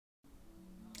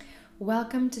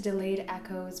Welcome to Delayed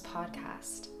Echoes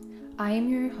podcast. I am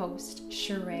your host,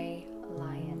 Sheree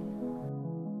Lyon.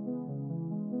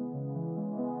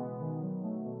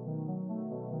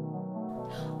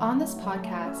 On this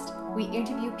podcast, we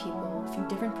interview people from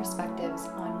different perspectives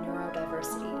on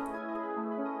neurodiversity.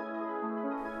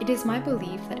 It is my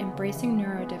belief that embracing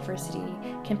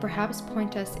neurodiversity can perhaps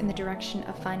point us in the direction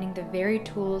of finding the very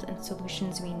tools and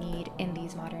solutions we need in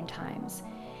these modern times.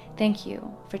 Thank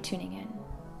you for tuning in.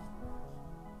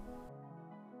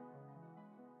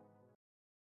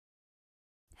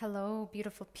 Hello,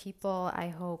 beautiful people. I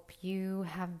hope you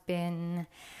have been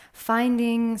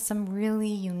finding some really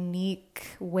unique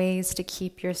ways to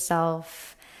keep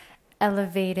yourself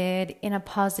elevated, in a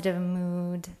positive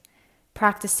mood,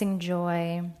 practicing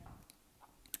joy.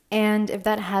 And if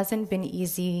that hasn't been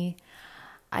easy,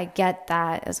 I get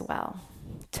that as well.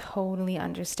 Totally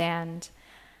understand.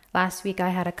 Last week I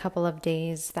had a couple of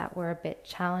days that were a bit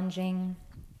challenging,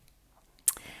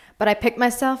 but I picked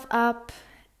myself up.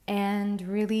 And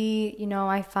really,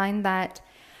 I find that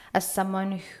as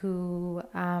someone who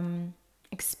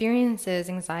experiences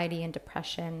anxiety and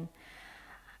depression,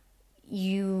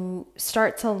 you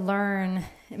start to learn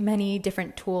many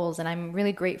different tools. And I'm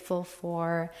really grateful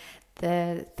for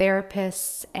the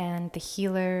therapists and the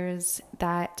healers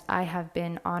that I have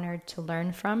been honored to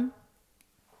learn from.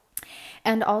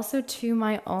 And also to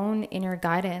my own inner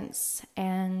guidance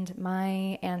and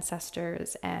my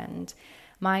ancestors and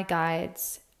my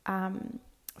guides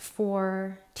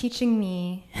for teaching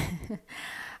me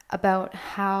about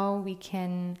how we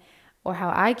can, or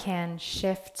how I can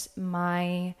shift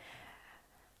my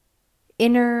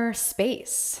inner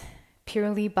space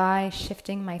purely by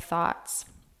shifting my thoughts.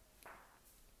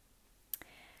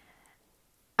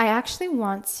 I actually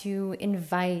want to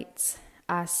invite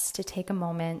us to take a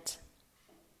moment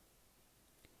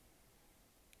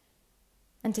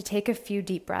and to take a few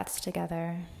deep breaths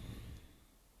together.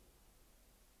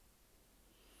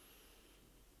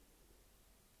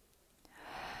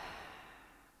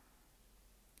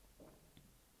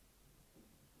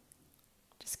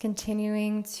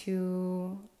 Continuing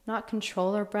to not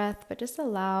control our breath, but just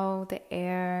allow the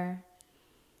air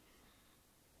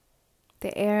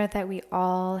that we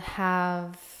all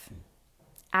have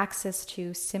access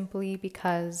to simply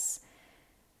because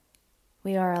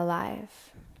we are alive.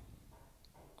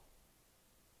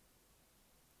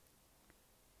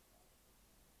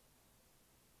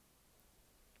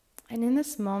 And in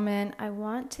this moment, I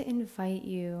want to invite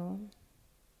you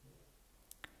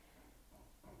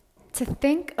to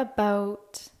think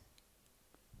about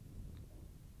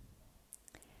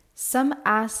some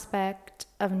aspect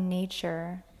of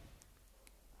nature.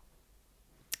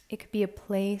 It could be a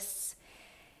place,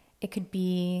 it could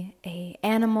be an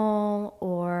animal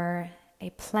or a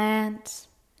plant,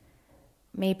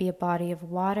 maybe a body of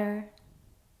water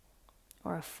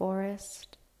or a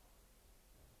forest.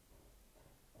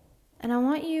 And I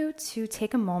want you to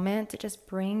take a moment to just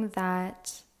bring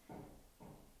that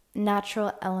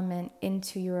natural element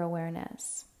into your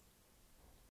awareness.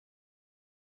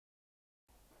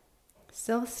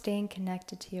 Still staying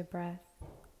connected to your breath.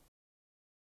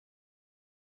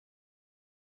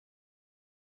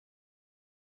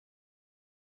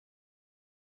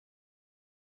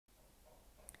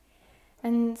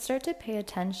 And start to pay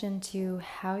attention to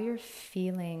how you're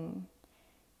feeling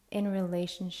in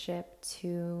relationship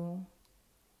to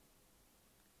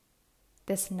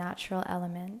this natural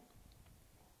element.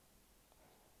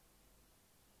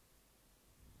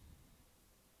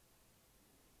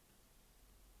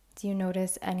 Do you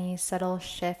notice any subtle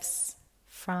shifts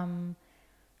from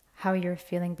how you're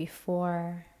feeling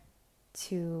before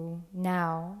to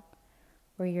now,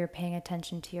 where you're paying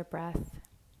attention to your breath?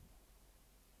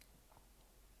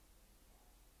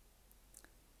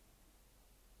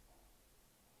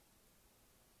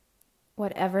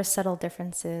 Whatever subtle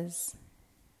differences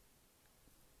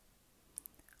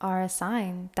are a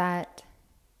sign that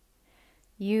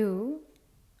you,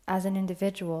 as an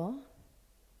individual,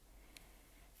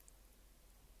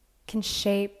 can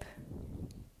shape,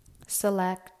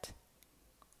 select,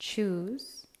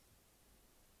 choose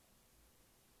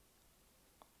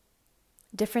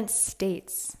different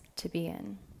states to be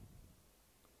in.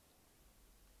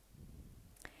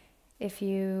 If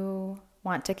you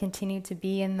want to continue to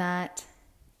be in that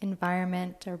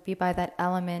environment or be by that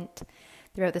element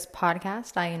throughout this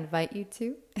podcast, I invite you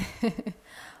to.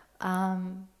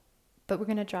 But we're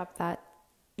going to drop that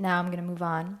now. I'm going to move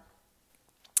on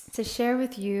to share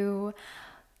with you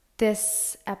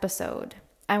this episode.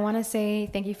 I want to say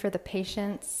thank you for the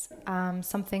patience.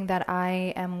 Something that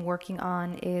I am working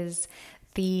on is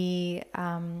the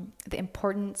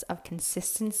importance of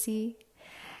consistency.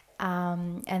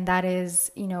 And that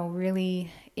is,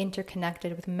 really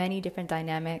interconnected with many different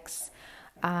dynamics,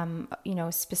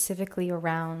 specifically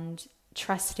around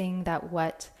trusting that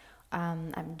what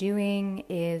I'm doing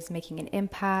is making an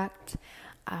impact,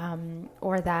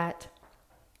 or that,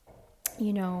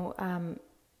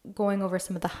 going over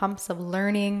some of the humps of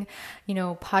learning,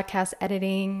 podcast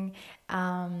editing.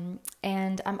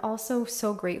 And I'm also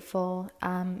so grateful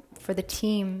for the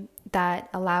team that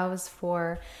allows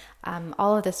for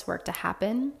all of this work to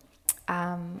happen.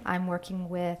 I'm working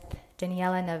with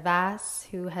Daniela Navas,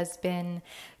 who has been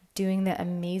doing the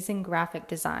amazing graphic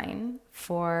design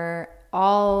for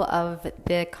all of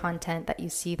the content that you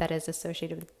see that is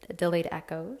associated with Delayed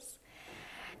Echoes.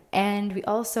 And we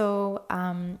also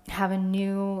have a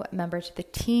new member to the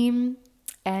team,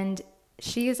 and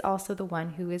she is also the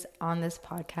one who is on this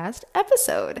podcast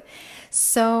episode.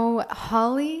 So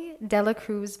Holly Dela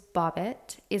Cruz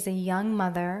Bobbitt is a young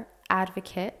mother,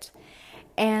 advocate,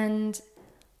 and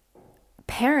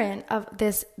parent of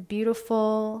this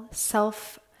beautiful,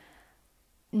 self-knowing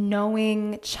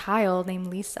child named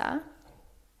Lisa,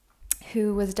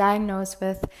 who was diagnosed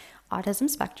with autism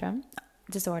spectrum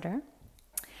disorder.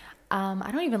 I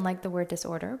don't even like the word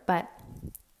disorder, but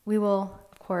we will,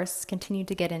 of course, continue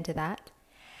to get into that.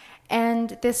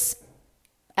 And this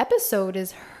episode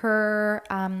is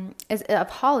of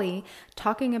Holly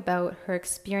talking about her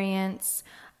experience,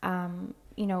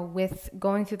 with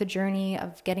going through the journey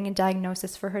of getting a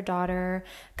diagnosis for her daughter,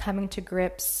 coming to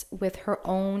grips with her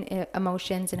own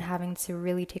emotions and having to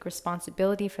really take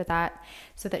responsibility for that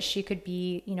so that she could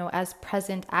be, as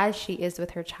present as she is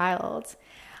with her child.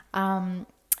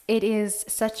 It is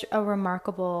such a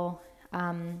remarkable,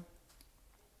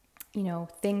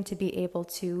 thing to be able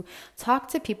to talk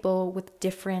to people with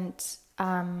different,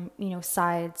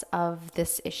 sides of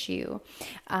this issue.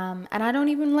 And I don't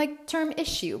even like the term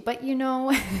issue, but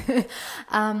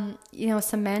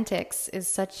semantics is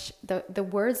such, the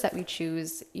words that we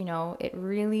choose, it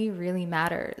really, really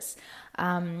matters.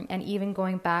 And even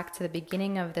going back to the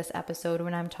beginning of this episode,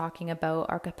 when I'm talking about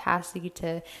our capacity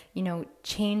to,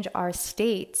 change our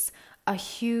states, a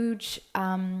huge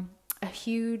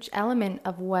element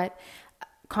of what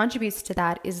contributes to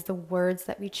that is the words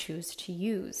that we choose to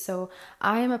use. So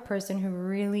I am a person who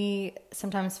really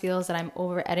sometimes feels that I'm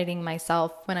over editing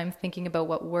myself when I'm thinking about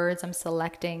what words I'm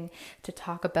selecting to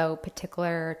talk about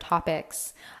particular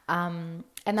topics. And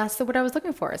that's the word I was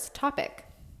looking for, is topic.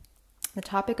 The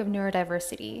topic of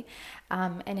neurodiversity.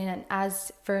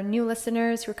 As for new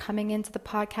listeners who are coming into the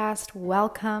podcast,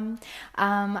 welcome.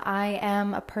 I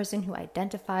am a person who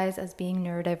identifies as being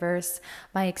neurodiverse.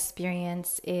 My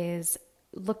experience is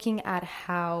looking at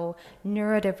how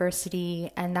neurodiversity,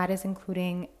 and that is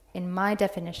including in my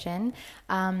definition,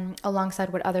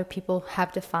 alongside what other people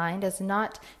have defined as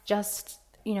not just,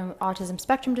 autism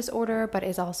spectrum disorder, but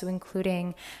is also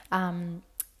including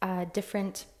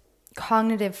different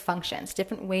cognitive functions,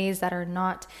 different ways that are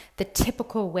not the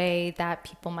typical way that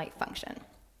people might function.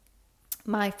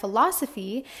 My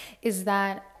philosophy is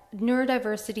that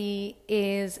neurodiversity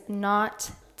is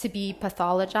not to be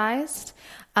pathologized,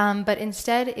 but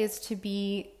instead is to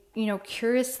be,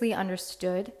 curiously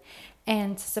understood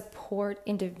and to support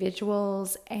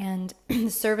individuals and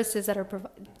services that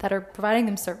are providing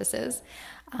them services,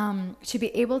 to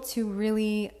be able to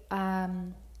really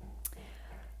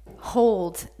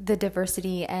hold the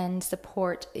diversity and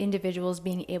support individuals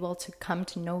being able to come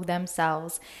to know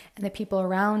themselves and the people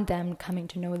around them coming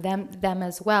to know them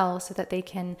as well, so that they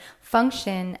can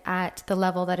function at the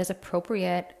level that is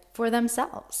appropriate for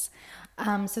themselves.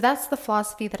 So that's the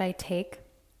philosophy that I take.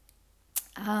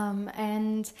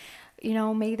 And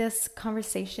may this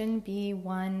conversation be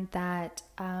one that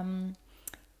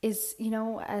is,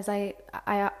 as I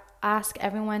ask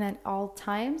everyone at all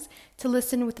times to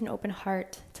listen with an open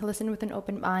heart, to listen with an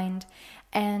open mind.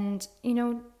 And,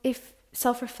 if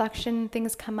self-reflection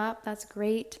things come up, that's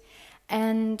great.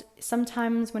 And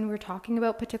sometimes when we're talking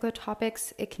about particular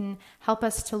topics, it can help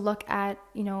us to look at,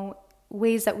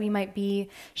 ways that we might be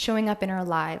showing up in our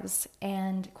lives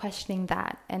and questioning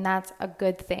that. And that's a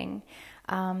good thing.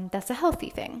 That's a healthy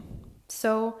thing.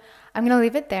 So I'm going to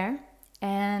leave it there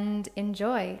and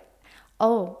enjoy.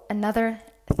 Oh, another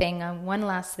thing, one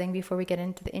last thing before we get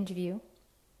into the interview.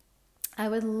 I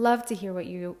would love to hear what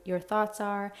your thoughts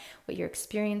are, what your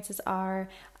experiences are.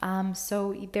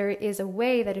 So there is a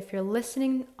way that if you're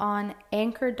listening on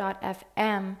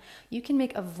anchor.fm, you can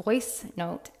make a voice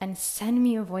note and send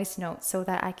me a voice note so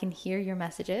that I can hear your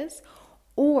messages.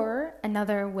 Or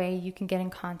another way you can get in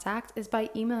contact is by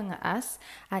emailing us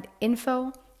at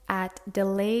info at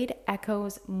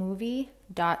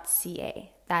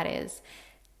delayedechosmovie.ca. That is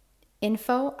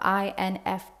info,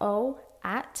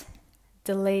 at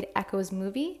Delayed Echoes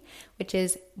Movie, which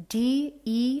is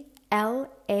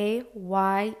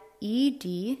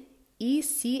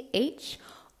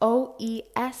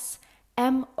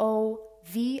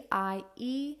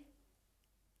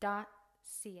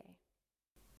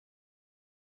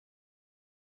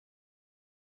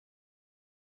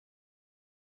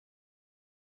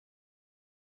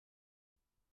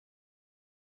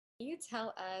You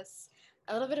tell us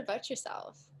a little bit about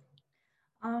yourself.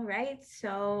 All right.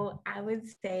 So I would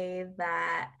say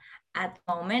that at the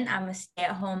moment, I'm a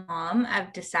stay-at-home mom.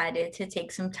 I've decided to take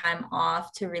some time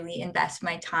off to really invest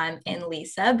my time in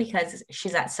Lisa because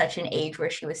she's at such an age where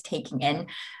she was taking in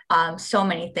so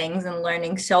many things and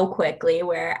learning so quickly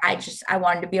where I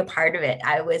wanted to be a part of it.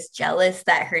 I was jealous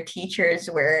that her teachers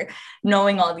were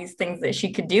knowing all these things that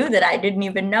she could do that I didn't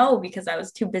even know because I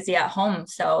was too busy at home.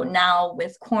 So now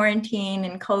with quarantine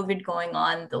and COVID going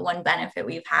on, the one benefit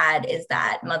we've had is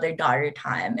that mother-daughter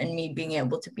time and me being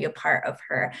able to be a part of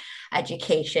her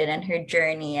education and her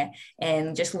journey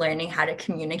and just learning how to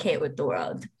communicate with the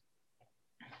world.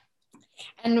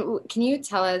 And can you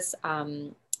tell us,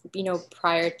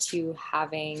 prior to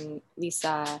having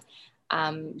Lisa,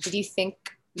 did you think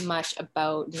much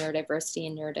about neurodiversity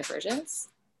and neurodivergence?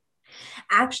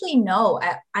 Actually, no,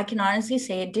 I can honestly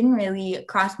say it didn't really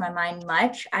cross my mind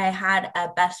much. I had a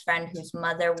best friend whose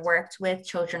mother worked with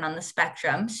children on the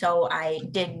spectrum. So I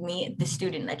did meet the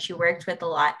student that she worked with a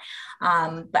lot.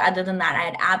 But other than that, I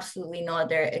had absolutely no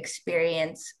other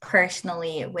experience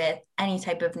personally with any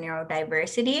type of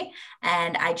neurodiversity.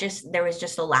 And there was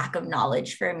just a lack of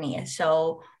knowledge for me.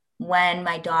 So when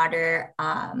my daughter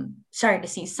started to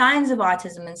see signs of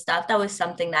autism and stuff, that was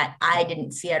something that I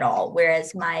didn't see at all.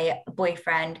 Whereas my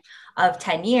boyfriend of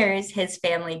 10 years, his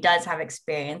family does have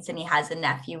experience and he has a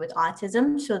nephew with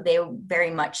autism. So they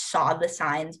very much saw the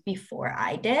signs before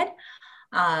I did.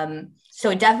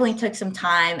 So it definitely took some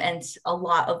time and a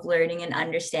lot of learning and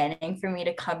understanding for me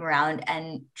to come around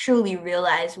and truly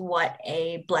realize what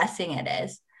a blessing it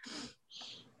is.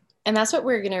 And that's what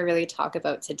we're going to really talk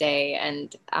about today.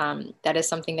 And that is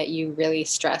something that you really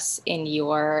stress in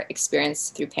your experience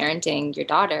through parenting your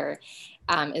daughter,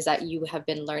 is that you have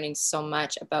been learning so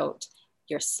much about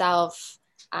yourself,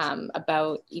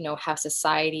 about, how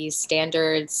society's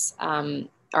standards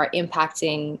are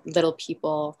impacting little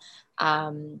people,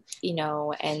 and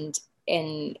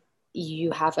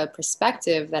you have a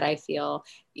perspective that I feel,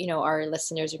 our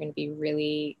listeners are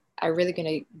really going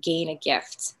to gain a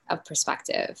gift of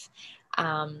perspective.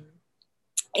 And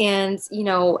what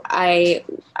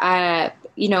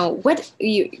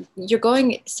you're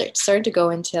starting to go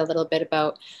into a little bit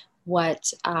about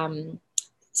what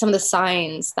some of the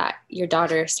signs that your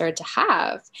daughter started to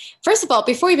have. First of all,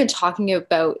 before even talking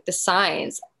about the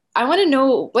signs, I want to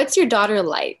know, what's your daughter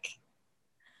like?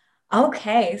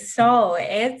 Okay, so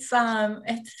it's a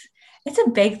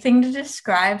big thing to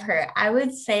describe her. I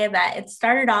would say that it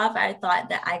started off, I thought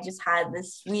that I just had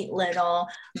this sweet little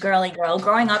girly girl.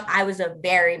 Growing up, I was a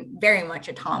very, very much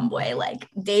a tomboy, like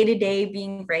day to day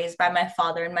being raised by my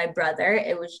father and my brother.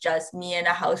 It was just me in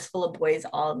a house full of boys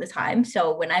all the time.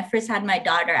 So when I first had my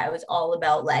daughter, I was all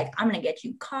about like, I'm gonna get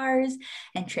you cars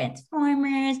and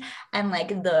Transformers and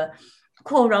like the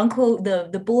quote unquote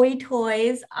the boy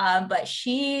toys, but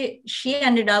she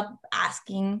ended up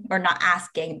asking, or not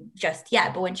asking just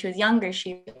yet, but when she was younger,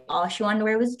 she all she wanted to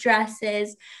wear was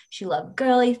dresses. She loved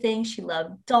girly things, she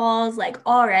loved dolls. Like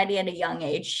already at a young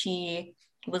age she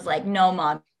was like, no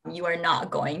mom, you are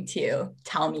not going to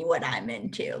tell me what I'm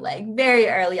into. Like very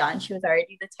early on she was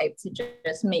already the type to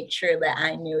just make sure that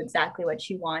I knew exactly what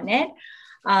she wanted.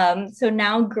 So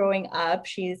now growing up,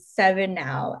 she's 7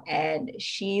 now and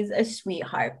she's a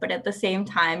sweetheart, but at the same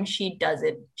time, she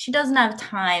doesn't have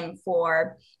time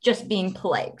for just being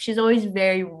polite. She's always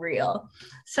very real.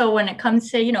 So when it comes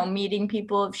to, meeting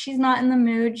people, if she's not in the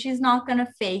mood, she's not gonna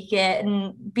fake it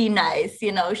and be nice.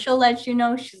 She'll let you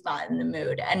know she's not in the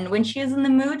mood. And when she is in the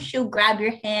mood, she'll grab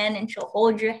your hand and she'll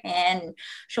hold your hand and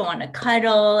she'll want to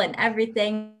cuddle and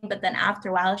everything. But then after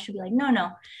a while, she'll be like, no,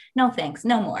 no, no, thanks,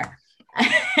 no more.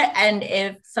 And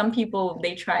if some people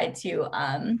they try to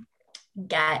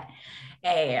get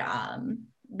a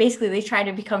basically they try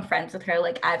to become friends with her,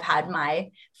 like I've had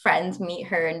my friends meet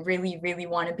her and really really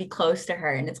want to be close to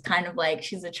her, and it's kind of like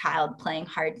she's a child playing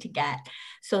hard to get.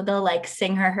 So they'll like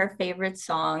sing her favorite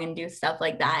song and do stuff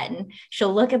like that, and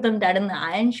she'll look at them dead in the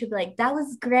eye and she'll be like, that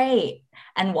was great,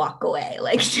 and walk away.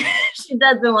 Like she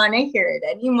doesn't want to hear it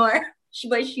anymore.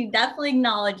 but she definitely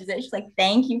acknowledges it. She's like,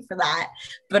 thank you for that,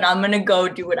 but I'm gonna go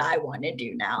do what I want to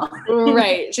do now.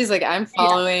 Right. She's like, I'm Yeah,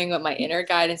 following what my inner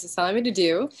guidance is telling me to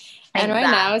do. And right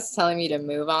exactly. now it's telling me to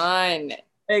move on.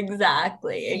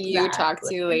 Exactly. See you, talk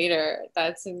to you later.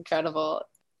 That's incredible.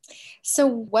 So,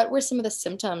 what were some of the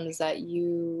symptoms that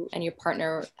you and your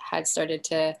partner had started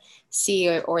to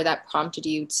see, or that prompted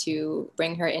you to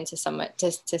bring her into someone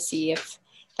to see if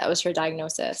that was her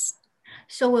diagnosis?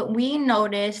 So what we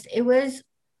noticed, it was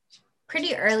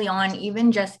pretty early on,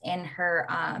 even just in her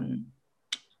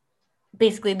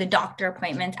basically the doctor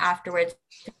appointments afterwards,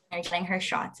 getting her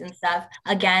shots and stuff.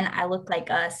 Again, I look like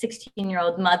a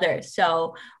 16-year-old mother.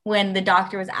 So when the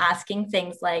doctor was asking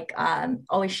things like,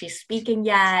 oh, is she speaking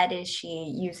yet? Is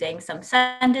she using some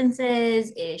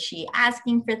sentences? Is she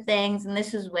asking for things? And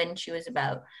this is when she was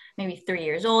about maybe 3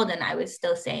 years old. And I was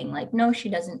still saying, like, no, she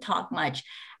doesn't talk much.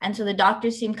 And so the doctor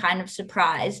seemed kind of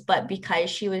surprised, but because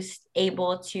she was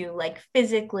able to like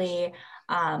physically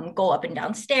go up and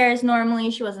down stairs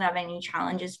normally. She wasn't having any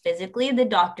challenges physically. The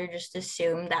doctor just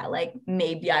assumed that like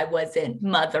maybe I wasn't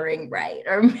mothering right,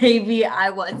 or maybe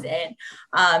I wasn't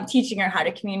teaching her how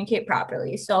to communicate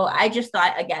properly. So I just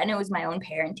thought, again, it was my own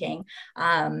parenting.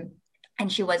 And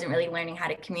she wasn't really learning how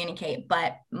to communicate.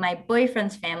 But my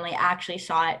boyfriend's family actually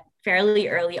saw it fairly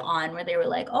early on, where they were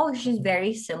like, oh, she's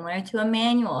very similar to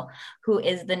Emmanuel, who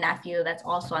is the nephew that's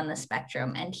also on the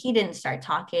spectrum. And he didn't start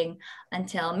talking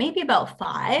until maybe about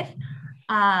 5.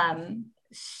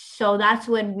 So that's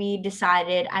when we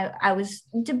decided, I was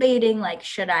debating, like,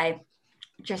 should I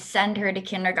just send her to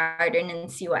kindergarten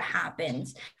and see what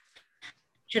happens?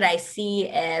 Should I see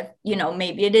if,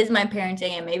 maybe it is my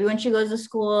parenting, and maybe when she goes to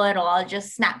school, it'll all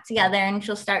just snap together and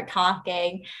she'll start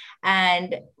talking.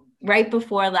 And right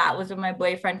before that was when my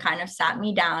boyfriend kind of sat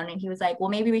me down and he was like,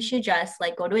 well, maybe we should just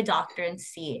like go to a doctor and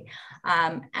see.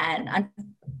 And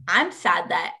I'm sad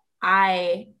that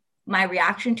my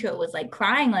reaction to it was like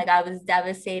crying. Like, I was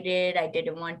devastated. I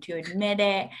didn't want to admit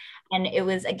it. And it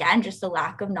was, again, just a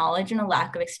lack of knowledge and a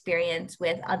lack of experience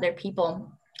with other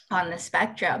people on the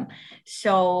spectrum.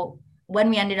 So when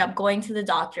we ended up going to the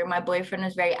doctor, my boyfriend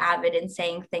was very avid in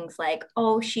saying things like,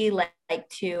 oh, she liked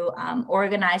to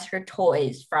organize her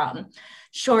toys from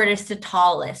shortest to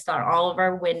tallest on all of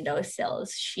our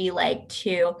windowsills. She liked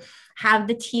to have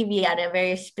the TV at a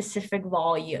very specific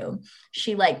volume.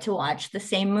 She liked to watch the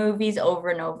same movies over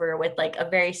and over with like a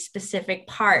very specific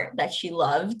part that she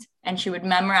loved. And she would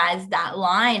memorize that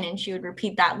line and she would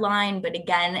repeat that line. But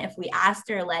again, if we asked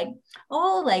her, like,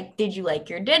 oh, like, did you like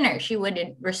your dinner? She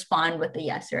wouldn't respond with a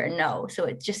yes or a no. So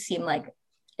it just seemed like,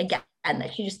 again,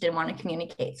 that she just didn't want to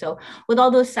communicate. So with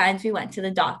all those signs, we went to the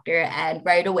doctor, and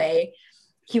right away,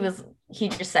 he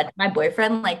just said to my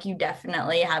boyfriend, like, you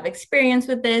definitely have experience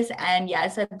with this. And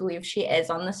yes, I believe she is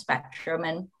on the spectrum.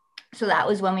 And so that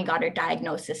was when we got her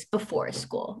diagnosis before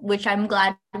school, which I'm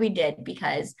glad we did,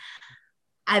 because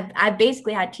I've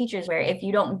basically had teachers where if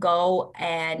you don't go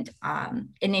and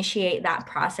initiate that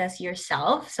process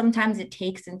yourself, sometimes it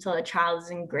takes until a child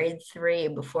is in grade 3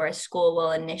 before a school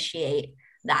will initiate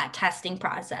that testing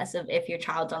process of if your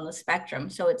child's on the spectrum.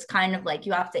 So it's kind of like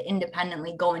you have to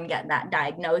independently go and get that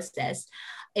diagnosis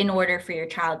in order for your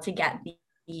child to get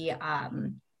the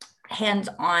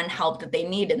hands-on help that they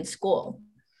need in school.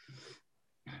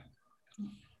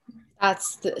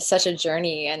 That's such a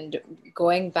journey. And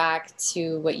going back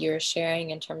to what you're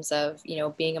sharing in terms of,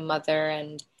 being a mother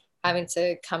and having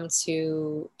to come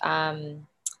to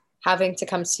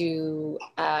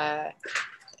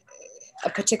a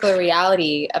particular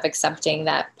reality of accepting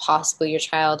that possibly your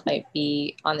child might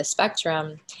be on the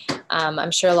spectrum. I'm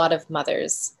sure a lot of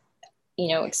mothers,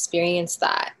 experience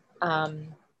that. Are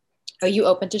you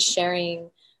open to sharing,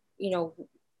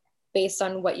 based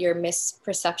on what your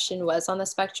misperception was on the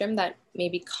spectrum that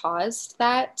maybe caused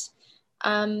that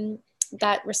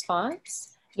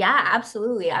response? Yeah,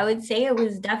 absolutely. I would say it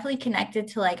was definitely connected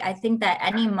to, like, I think that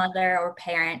any mother or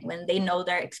parent, when they know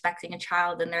they're expecting a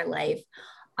child in their life,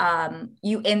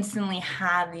 you instantly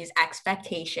have these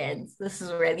expectations. This is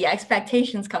where the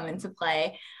expectations come into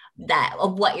play, that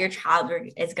of what your child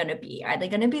is going to be. Are they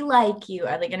going to be like you?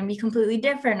 Are they going to be completely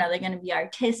different? Are they going to be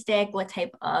artistic? What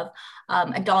type of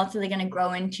adults are they going to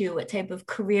grow into? What type of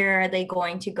career are they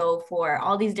going to go for?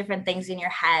 All these different things in your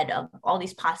head of all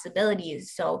these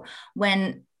possibilities. So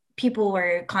when people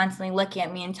were constantly looking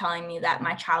at me and telling me that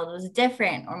my child was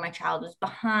different or my child was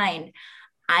behind,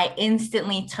 I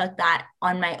instantly took that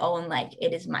on my own, like,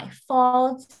 it is my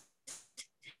fault.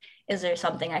 Is there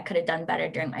something I could have done better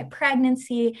during my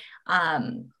pregnancy?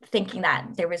 Thinking that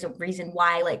there was a reason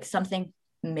why, like, something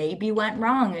maybe went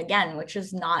wrong again, which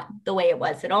is not the way it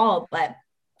was at all. But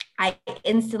I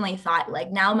instantly thought,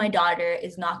 like, now my daughter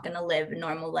is not going to live a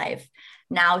normal life.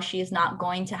 Now she is not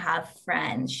going to have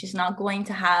friends. She's not going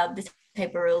to have the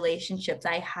type of relationships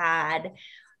I had.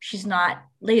 She's not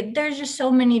like, there's just so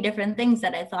many different things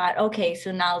that I thought, okay,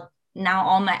 so now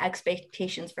all my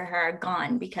expectations for her are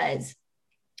gone because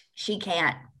she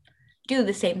can't do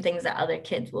the same things that other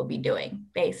kids will be doing,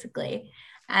 basically.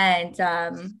 And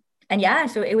yeah,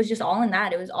 so it was just all in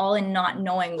that. It was all in not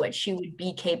knowing what she would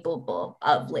be capable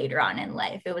of later on in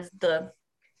life. It was the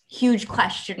huge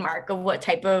question mark of what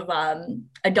type of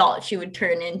adult she would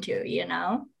turn into, you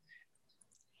know?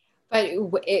 But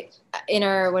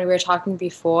when we were talking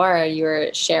before, you were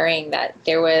sharing that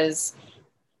there was,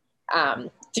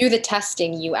 through the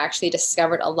testing, you actually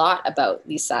discovered a lot about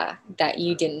Lisa that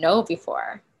you didn't know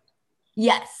before.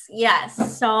 Yes.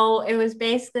 So it was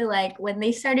basically like when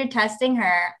they started testing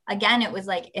her, again, it was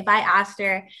like if I asked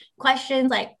her questions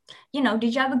like,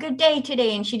 did you have a good day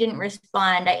today? And she didn't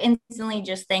respond, I instantly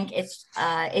just think it's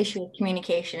issue of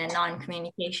communication and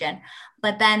non-communication.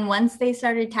 But then once they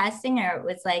started testing her, it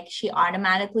was like she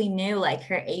automatically knew like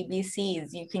her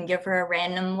ABCs. You can give her a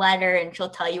random letter and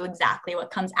she'll tell you exactly what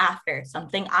comes after,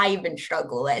 something I even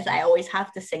struggle with. I always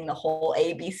have to sing the whole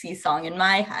ABC song in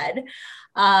my head.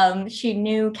 She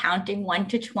knew counting 1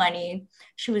 to 20.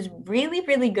 She was really,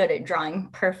 really good at drawing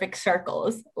perfect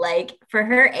circles. Like for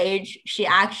her age,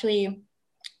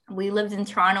 we lived in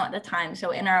Toronto at the time.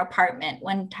 So in our apartment,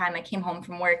 one time I came home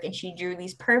from work and she drew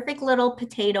these perfect little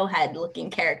potato head looking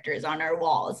characters on our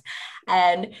walls.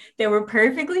 And they were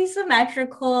perfectly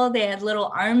symmetrical. They had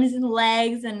little arms and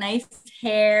legs and nice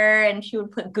hair. And she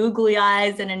would put googly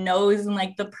eyes and a nose in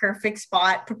like the perfect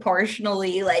spot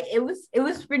proportionally. Like it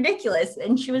was ridiculous.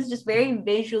 And she was just very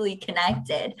visually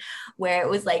connected, where it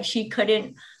was like she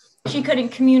couldn't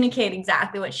communicate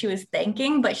exactly what she was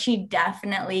thinking, but she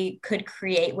definitely could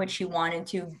create what she wanted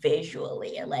to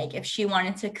visually. Like if she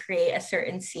wanted to create a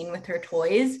certain scene with her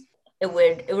toys, it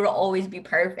would always be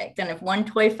perfect. And if one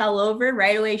toy fell over,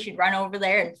 right away she'd run over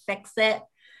there and fix it.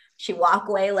 She'd walk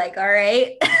away like, all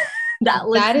right, that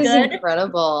looks That is good.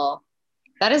 incredible.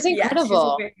 That is Yes, she's a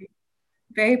incredible. very,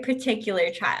 very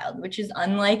particular child, which is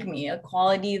unlike me, a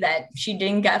quality that she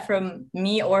didn't get from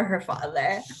me or her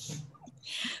father.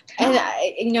 And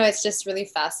it's just really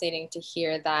fascinating to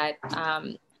hear that,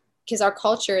 because our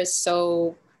culture is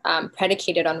so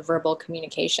predicated on verbal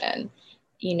communication.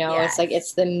 It's like Yes.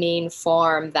 it's the main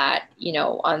form that,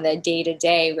 on the day to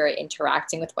day we're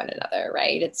interacting with one another,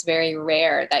 right? It's very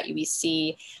rare that we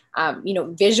see,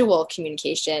 visual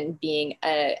communication being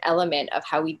an element of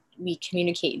how we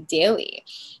communicate daily.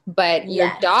 But your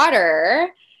Yes.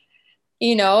 daughter,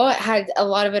 had a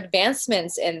lot of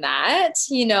advancements in that,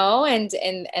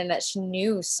 and that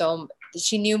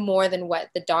she knew more than what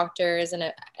the doctors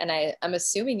I'm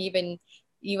assuming even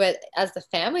you as the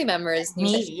family members knew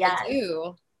that Me, she could yes.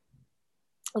 do.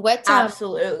 What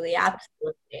Absolutely.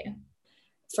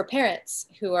 for parents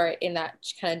who are in that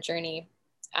kind of journey,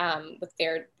 with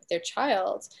their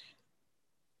child,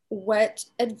 what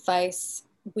advice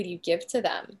would you give to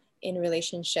them in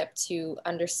relationship to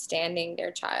understanding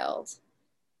their child?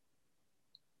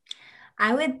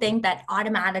 I would think that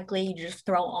automatically you just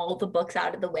throw all the books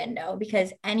out of the window,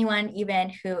 because anyone,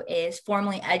 even who is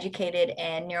formally educated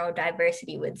in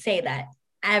neurodiversity, would say that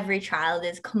every child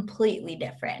is completely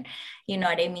different. You know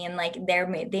what I mean? Like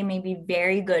they may be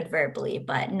very good verbally,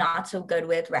 but not so good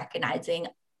with recognizing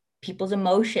people's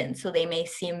emotions, so they may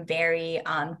seem very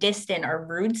distant or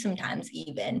rude sometimes.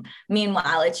 Even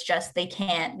meanwhile, it's just they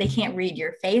can't read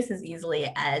your face as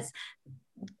easily as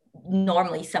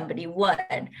normally somebody would.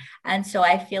 And so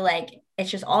I feel like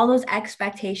it's just all those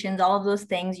expectations, all of those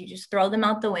things, you just throw them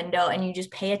out the window and you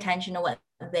just pay attention to what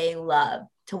they love,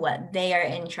 to what they are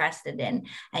interested in,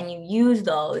 and you use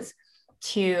those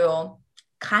to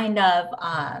kind of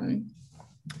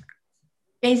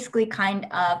basically kind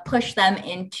of push them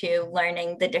into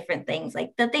learning the different things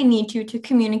like that they need to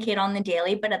communicate on the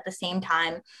daily, but at the same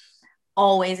time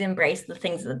always embrace the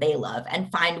things that they love and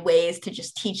find ways to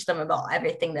just teach them about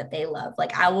everything that they love.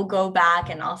 Like I will go back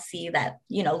and I'll see that,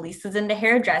 Lisa's into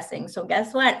hairdressing. So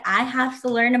guess what? I have to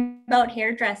learn about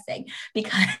hairdressing,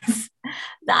 because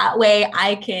that way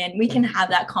we can have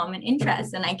that common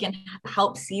interest and I can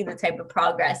help see the type of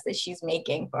progress that she's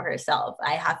making for herself.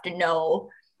 I have to know,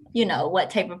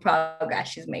 what type of progress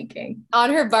she's making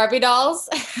On her Barbie dolls?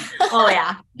 Oh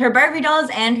yeah. her Barbie dolls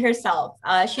and herself.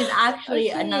 She's actually,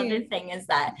 another Okay. thing is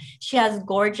that she has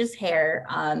gorgeous hair.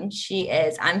 I'm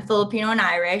Filipino and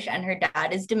Irish, and her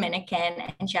dad is Dominican,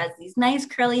 and she has these nice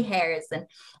curly hairs, and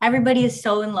everybody is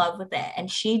so in love with it.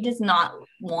 And she does not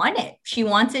want it. She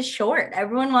wants it short.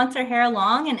 Everyone wants her hair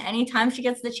long, and anytime she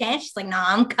gets the chance, she's like, "No,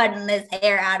 I'm cutting this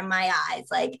hair out of my eyes."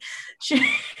 Like, she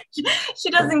she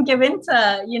doesn't give into,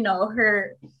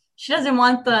 her. She doesn't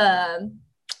want the,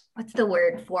 what's the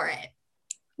word for it,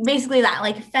 basically that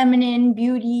like feminine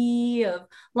beauty of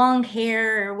long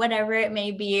hair or whatever it may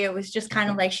be. It was just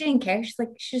kind of like she didn't care. She's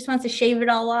like, she just wants to shave it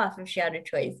all off if she had a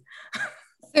choice.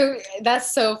 So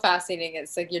that's so fascinating.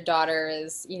 It's like your daughter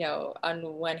is, on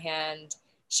one hand,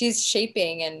 she's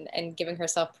shaping and giving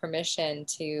herself permission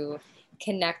to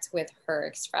connect with her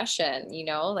expression,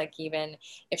 like even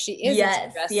if she is into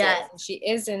Yes, dresses yes, and she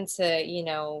is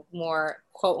into, more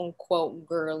quote unquote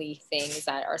girly things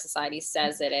that our society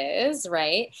says it is,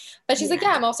 right? But she's like,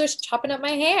 yeah, yeah, I'm also chopping up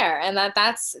my hair. And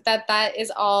that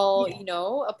is all,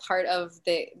 yeah, a part of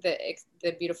the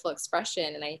beautiful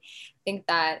expression. And I think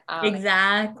that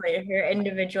exactly, her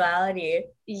individuality.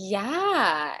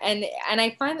 yeah, and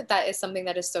I find that is something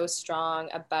that is so strong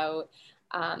about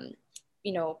um,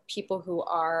 people who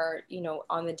are,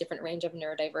 on the different range of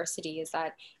neurodiversity is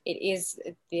that it is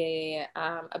the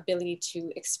ability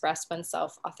to express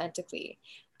oneself authentically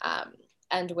um,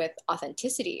 and with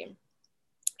authenticity.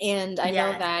 And I know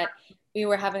Yes, that we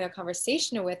were having a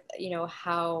conversation with,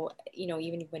 how,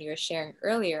 even when you were sharing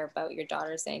earlier about your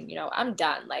daughter saying, I'm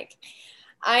done, like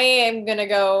I am gonna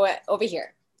go over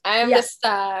here. I'm yeah, just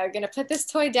gonna put this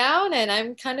toy down, and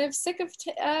I'm kind of sick of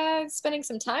spending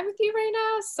some time with you right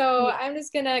now. So yeah, I'm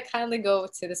just gonna kindly go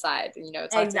to the side. Talk to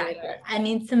you exactly. later. I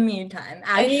need some me time.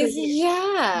 I need, Actually,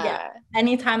 yeah. yeah,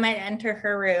 Anytime I enter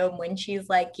her room when she's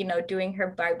like, doing her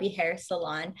Barbie hair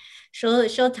salon,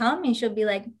 she'll tell me, she'll be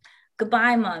like,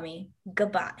 "Goodbye, mommy.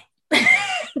 Goodbye."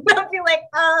 I'll be like,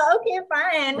 "Oh, okay,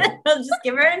 fine." I'll just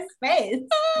give her a space.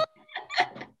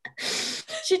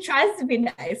 She tries to be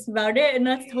nice about it, and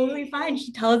that's totally fine.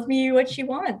 She tells me what she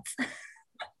wants.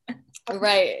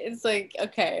 right. It's like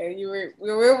okay,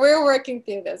 we're working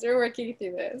through this. We're working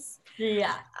through this.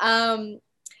 Yeah. Um,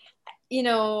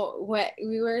 what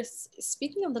we were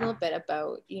speaking a little bit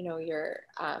about, your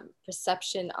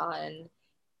perception on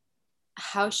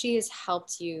how she has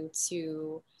helped you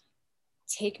to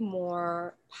take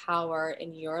more power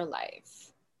in your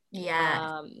life.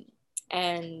 Yeah. Um,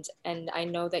 and I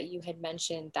know that you had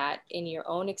mentioned that in your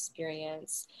own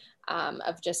experience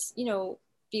of just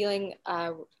feeling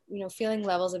feeling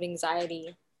levels of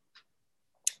anxiety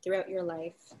throughout your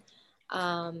life,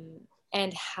 um,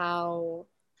 and how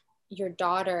your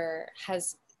daughter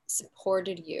has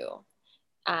supported you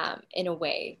in a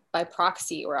way by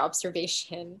proxy or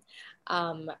observation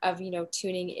of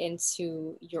tuning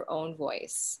into your own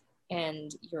voice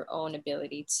and your own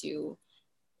ability to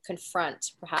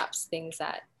confront perhaps things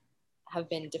that have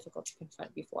been difficult to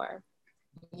confront before.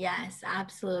 Yes,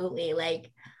 absolutely.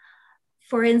 Like,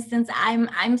 for instance,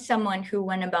 I'm someone who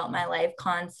went about my life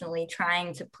constantly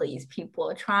trying to please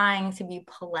people, trying to be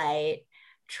polite,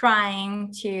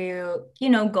 trying to,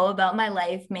 go about my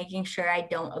life making sure I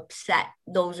don't upset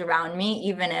those around me,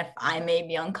 even if I may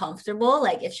be uncomfortable.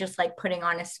 Like, it's just like putting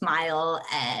on a smile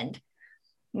and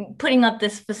putting up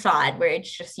this facade where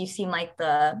it's just you seem like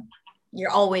you're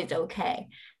always okay.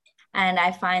 And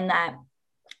I find that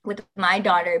with my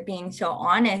daughter being so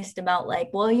honest about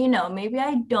like, well, maybe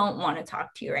I don't want to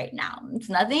talk to you right now. It's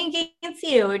nothing against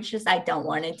you. It's just I don't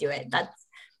want to do it.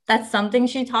 That's something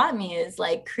she taught me, is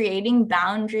like creating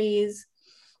boundaries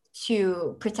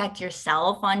to protect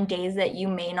yourself on days that you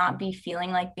may not be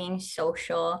feeling like being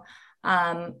social.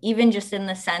 Even just in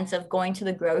the sense of going to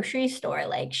the grocery store,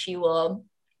 like she won't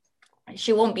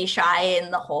be shy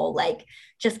in the whole like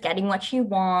just getting what she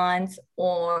wants,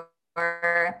 or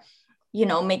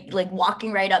make like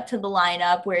walking right up to the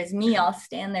lineup, whereas me, I'll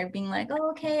stand there being like,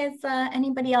 oh, okay, is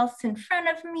anybody else in front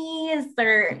of me, is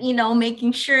there,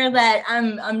 making sure that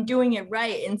I'm doing it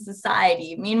right in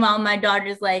society. Meanwhile, my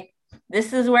daughter's like,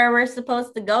 this is where we're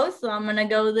supposed to go, so I'm gonna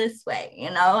go this way,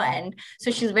 and so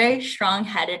she's very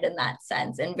strong-headed in that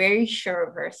sense and very sure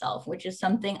of herself, which is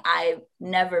something I've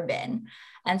never been.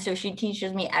 And so she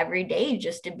teaches me every day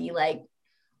just to be like,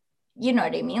 you know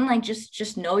what I mean? Like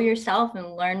just know yourself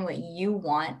and learn what you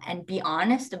want and be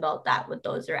honest about that with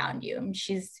those around you. And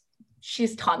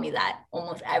she's taught me that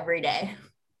almost every day.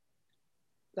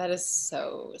 That is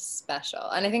so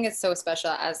special. And I think it's so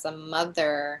special as a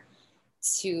mother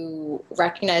to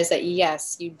recognize that,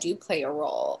 yes, you do play a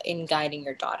role in guiding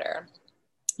your daughter.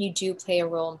 You do play a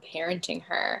role in parenting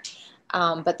her,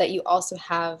 but that you also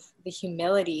have the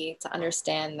humility to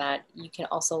understand that you can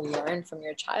also learn from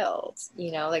your child,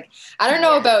 like, I don't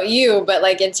know about you, but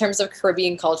like in terms of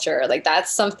Caribbean culture, like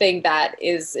that's something that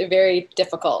is very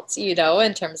difficult,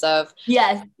 in terms of,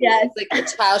 yes, it's like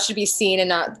a child should be seen and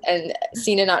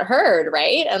not heard,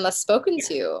 right? Unless spoken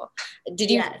to.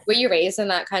 Were you raised in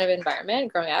that kind of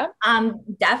environment growing up?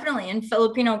 Definitely in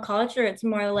Filipino culture, it's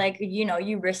more like,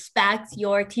 you respect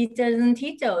your titas and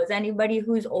titos. Anybody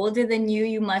who's older than you,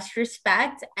 you must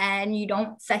respect, and you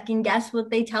don't second guess what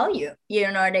they tell you.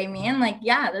 You know what I mean? Like,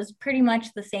 yeah, that's pretty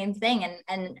much the same thing.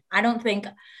 And I don't think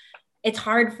it's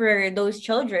hard for those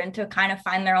children to kind of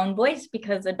find their own voice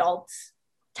because adults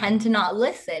tend to not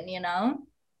listen,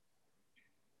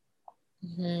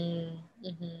 Mm-hmm.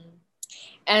 Mm-hmm.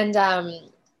 And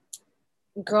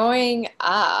growing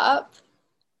up,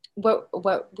 what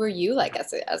were you like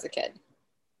as a kid?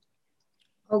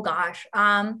 Oh gosh.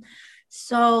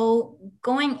 So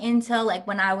going into like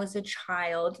when I was a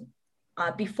child,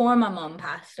 before my mom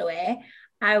passed away,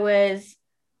 I was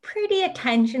pretty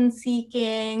attention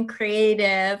seeking,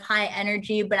 creative, high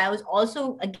energy, but I was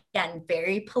also, again,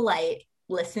 very polite,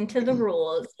 listen to the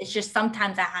rules. It's just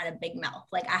sometimes I had a big mouth.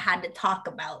 Like I had to talk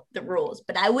about the rules,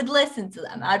 but I would listen to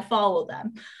them, I'd follow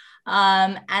them.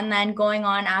 And then going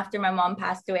on after my mom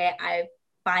passed away, I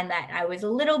find that I was a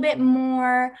little bit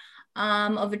more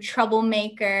of a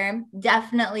troublemaker,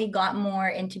 definitely got more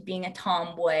into being a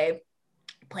tomboy,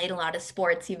 played a lot of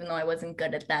sports even though I wasn't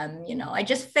good at them. I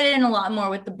just fit in a lot more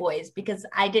with the boys because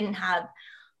I didn't have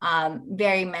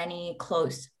very many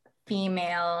close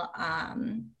female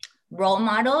role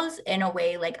models in a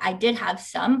way. Like I did have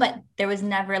some, but there was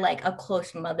never like a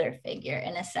close mother figure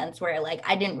in a sense where like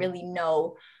I didn't really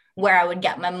know where I would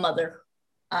get my mother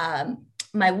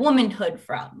my womanhood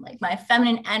from, like my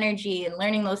feminine energy and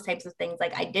learning those types of things.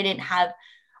 Like I didn't have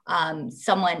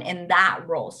someone in that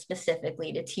role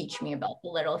specifically to teach me about the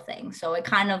little things. So I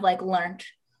kind of like learned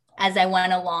as I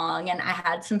went along, and I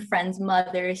had some friends'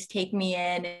 mothers take me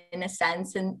in a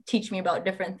sense and teach me about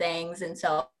different things. And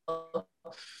so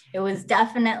it was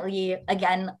definitely,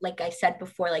 again, like I said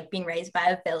before, like being raised by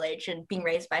a village and being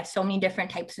raised by so many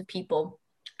different types of people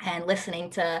and listening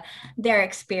to their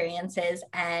experiences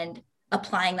and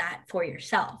applying that for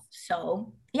yourself.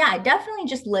 So yeah, I definitely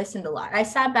just listened a lot. I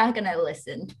sat back and I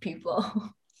listened to people.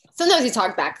 Sometimes you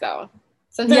talk back though.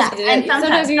 Sometimes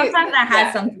I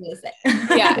had something to say.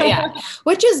 yeah.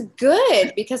 Which is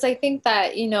good, because I think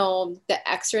that, the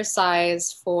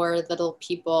exercise for little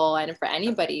people and for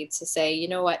anybody to say, you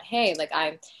know what, hey, like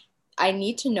I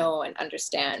need to know and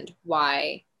understand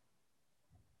why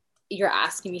you're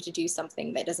asking me to do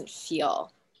something that doesn't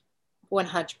feel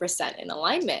 100% in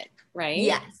alignment, right?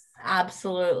 Yes,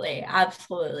 absolutely.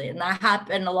 Absolutely. And that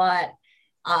happened a lot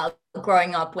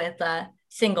growing up with a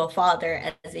single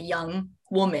father as a young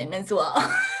woman as well.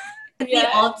 The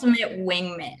ultimate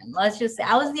wingman. Let's just say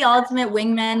I was the ultimate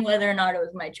wingman, whether or not it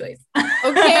was my choice.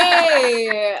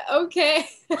 Okay.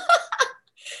 You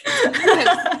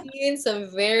have seen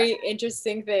some very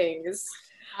interesting things.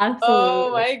 Absolutely.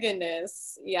 Oh my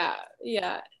goodness. Yeah.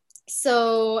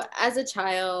 So as a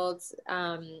child,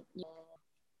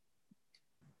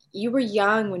 you were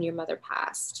young when your mother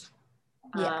passed.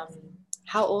 Yes.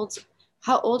 How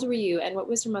old were you, and what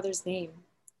was your mother's name?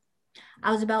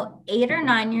 I was about 8 or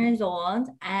 9 years old,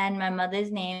 and my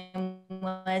mother's name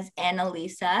was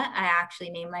Annalisa. I actually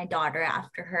named my daughter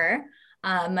after her.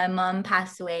 My mom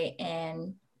passed away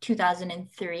in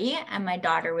 2003, and my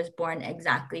daughter was born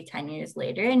exactly 10 years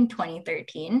later in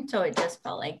 2013. So it just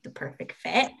felt like the perfect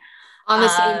fit. On the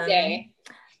same day?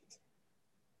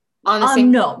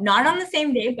 No, not on the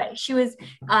same day, but she was,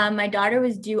 my daughter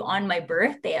was due on my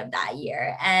birthday of that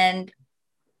year. And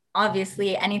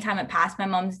obviously anytime it passed my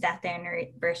mom's death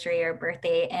anniversary or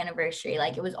birthday anniversary,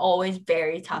 like it was always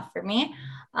very tough for me.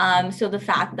 So the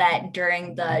fact that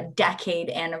during the decade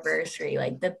anniversary,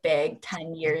 like the big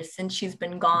 10 years since she's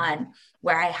been gone,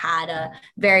 where I had a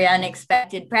very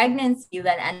unexpected pregnancy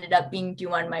that ended up being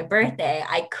due on my birthday,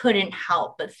 I couldn't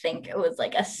help but think it was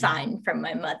like a sign from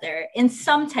my mother in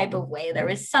some type of way. There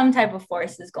was some type of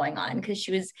forces going on because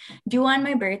she was due on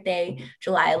my birthday,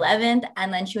 July 11th,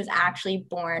 and then she was actually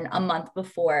born a month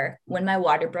before when my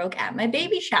water broke at my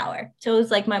baby shower. So it was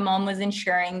like my mom was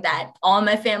ensuring that all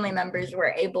my family members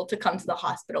were able to come to the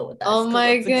hospital with us. Oh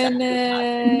my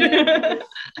goodness.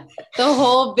 The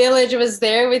whole village was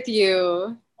there with you.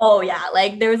 Oh yeah,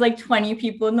 like there was like 20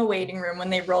 people in the waiting room when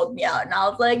they rolled me out, and I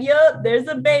was like, yep, there's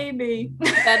a baby.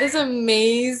 That is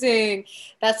amazing.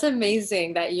 That's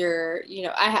amazing that you're,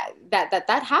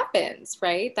 that happens,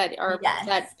 right? That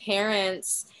that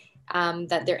parents,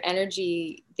 that their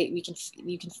energy, that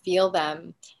you can feel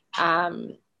them,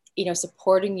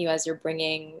 supporting you as you're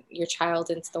bringing your child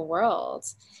into the world.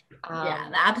 Yeah,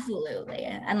 absolutely.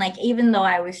 And like, even though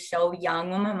I was so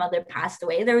young when my mother passed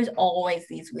away, there was always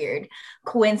these weird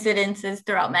coincidences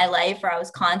throughout my life where I was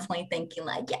constantly thinking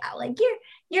like, yeah, like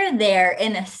you're there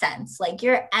in a sense, like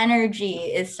your energy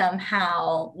is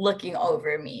somehow looking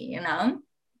over me, you know?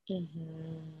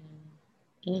 Mm-hmm.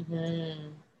 Mm-hmm.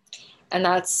 And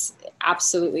that's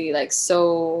absolutely like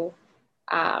so,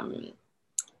 a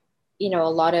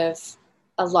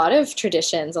lot of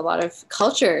traditions, a lot of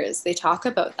cultures, they talk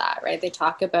about that, right? They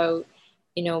talk about,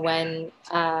 when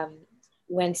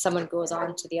someone goes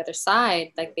on to the other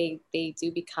side, like they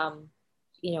do become,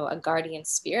 a guardian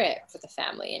spirit for the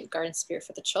family and guardian spirit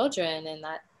for the children, and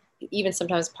that even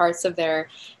sometimes parts of their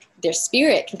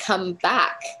spirit can come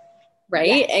back,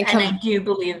 right? Yes, and I do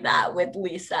believe that with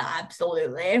Lisa,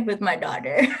 absolutely, with my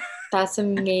daughter. That's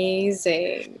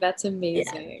amazing. That's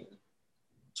amazing.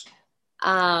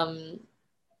 Yeah.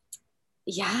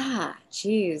 Yeah,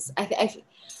 geez.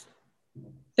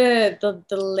 The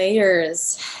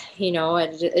layers,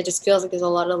 it just feels like there's a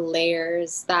lot of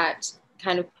layers that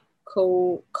kind of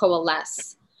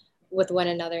coalesce with one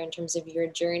another in terms of your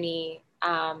journey.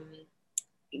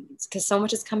 Because so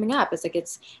much is coming up. It's like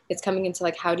it's coming into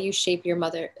like, how do you shape your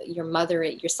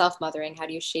self mothering? How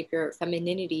do you shape your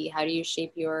femininity? How do you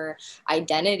shape your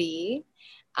identity?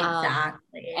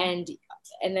 Exactly.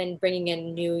 And then bringing a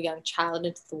new young child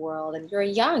into the world, and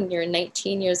you're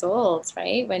 19 years old,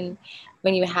 right, when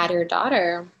you had your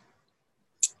daughter,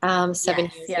 7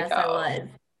 years yes, ago.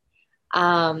 I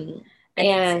was.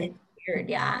 And it's weird.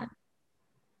 Yeah.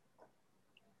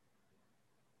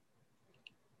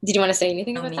 did you want to say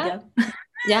anything about that?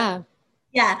 Yeah.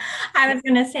 Yeah, I was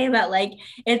gonna say that like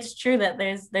it's true that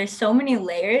there's so many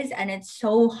layers, and it's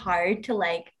so hard to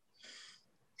like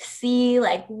see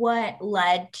like what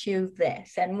led to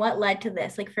this and what led to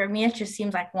this. Like for me, it just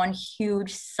seems like one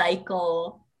huge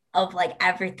cycle of like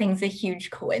everything's a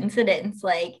huge coincidence.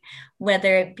 Like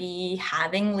whether it be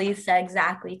having Lisa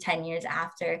exactly 10 years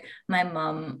after my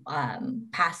mom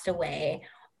passed away,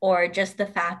 or just the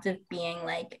fact of being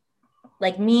like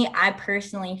me, I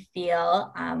personally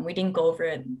feel we didn't go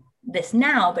over this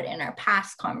now, but in our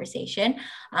past conversation,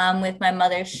 with my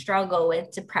mother's struggle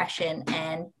with depression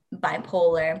and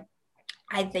bipolar,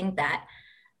 I think that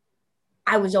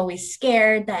I was always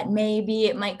scared that maybe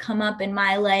it might come up in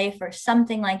my life or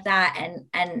something like that.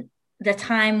 And the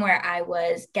time where I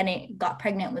got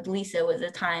pregnant with Lisa was a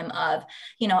time of,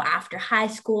 after high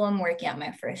school, I'm working at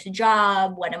my first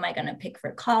job. What am I going to pick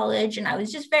for college? And I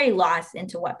was just very lost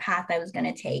into what path I was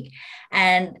going to take.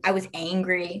 And I was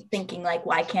angry, thinking like,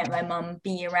 why can't my mom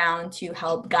be around to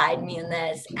help guide me in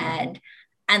this? And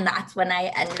that's when I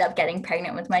ended up getting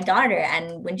pregnant with my daughter.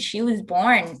 And when she was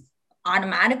born,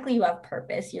 automatically you have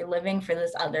purpose. You're living for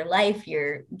this other life.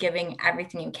 You're giving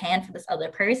everything you can for this other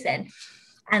person.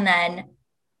 And then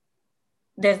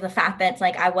there's the fact that it's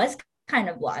like I was kind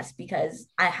of lost because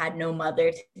I had no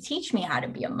mother to teach me how to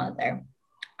be a mother.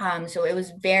 So it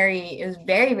was very,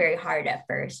 very hard at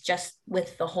first, just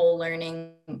with the whole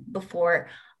learning before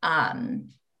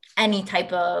any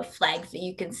type of flags that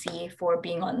you can see for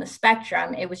being on the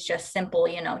spectrum. It was just simple,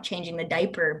 changing the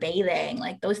diaper, bathing,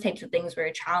 like those types of things were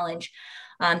a challenge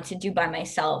to do by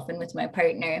myself and with my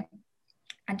partner.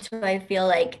 And so I feel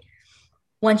like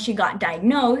once she got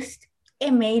diagnosed,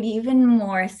 it made even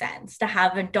more sense to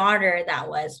have a daughter that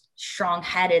was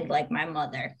strong-headed like my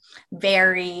mother.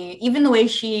 Even the way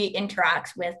she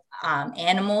interacts with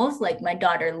animals, like my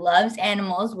daughter loves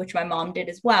animals, which my mom did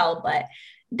as well, but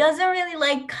doesn't really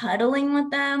like cuddling with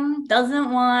them,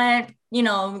 doesn't want,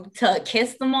 to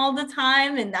kiss them all the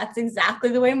time. And that's exactly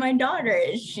the way my daughter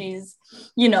is. She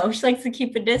likes to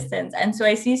keep a distance. And so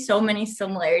I see so many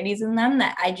similarities in them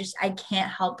that I can't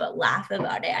help but laugh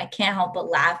about it. I can't help but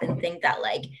laugh and think that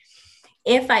like,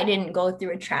 if I didn't go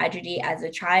through a tragedy as a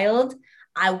child,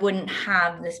 I wouldn't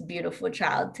have this beautiful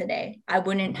child today. I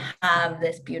wouldn't have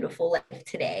this beautiful life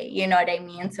today. You know what I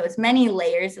mean? So as many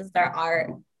layers as there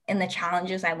are in the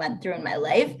challenges I went through in my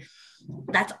life,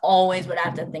 that's always what I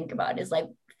have to think about is like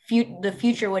the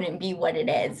future wouldn't be what it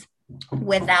is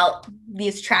without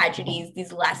these tragedies,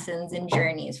 these lessons and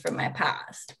journeys from my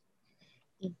past.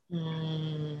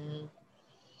 Mm-hmm.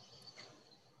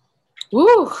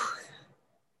 Woo.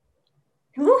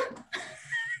 Woo.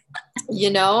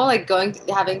 Like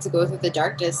having to go through the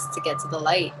darkness to get to the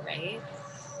light, right?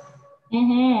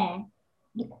 Mm-hmm.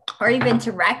 Or even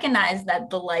to recognize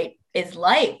that the light is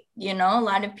light. A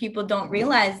lot of people don't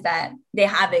realize that they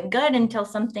have it good until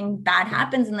something bad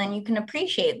happens, and then you can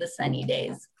appreciate the sunny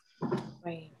days.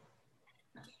 Right.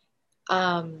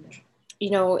 For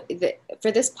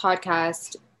this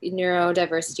podcast,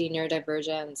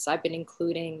 neurodivergence, I've been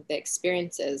including the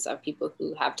experiences of people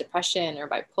who have depression or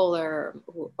bipolar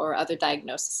or other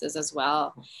diagnoses as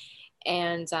well.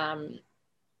 And,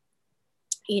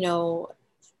 you know,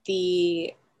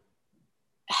 the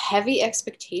heavy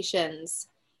expectations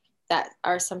that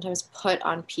are sometimes put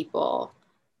on people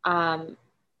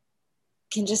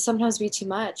can just sometimes be too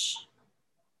much.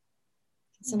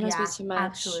 Sometimes be Yeah, too much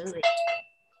absolutely.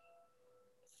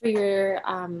 for your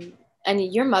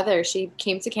and your mother. She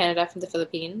came to Canada from the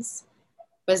Philippines,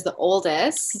 was the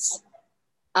oldest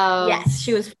of. Yes,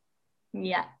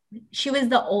 yeah. She was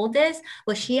the oldest.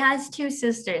 Well, she has two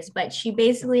sisters, but she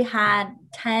basically had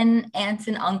 10 aunts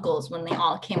and uncles when they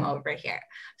all came over here.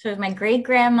 So it was my great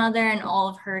grandmother and all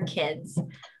of her kids.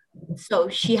 So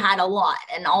she had a lot,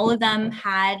 and all of them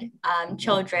had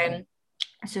children.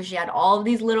 So she had all of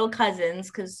these little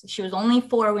cousins because she was only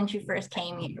 4 when she first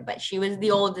came here, but she was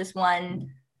the oldest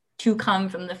one to come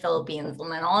from the Philippines.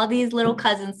 And then all these little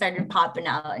cousins started popping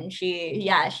out, and she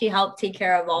helped take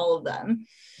care of all of them.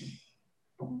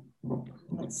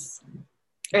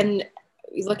 And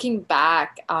looking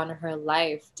back on her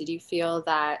life, did you feel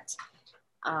that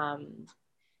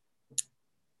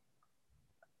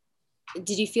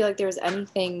did you feel like there was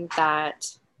anything that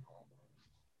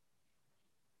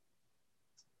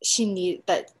she need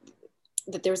that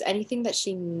there was anything that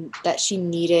she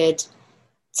needed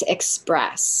to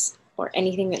express, or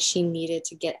anything that she needed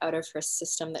to get out of her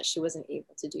system that she wasn't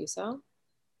able to do so?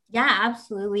 Yeah,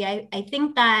 absolutely. I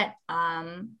think that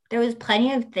there was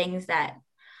plenty of things that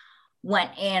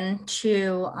went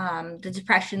into the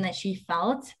depression that she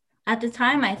felt at the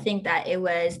time. I think that it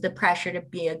was the pressure to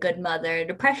be a good mother,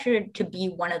 the pressure to be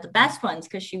one of the best ones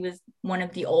because she was one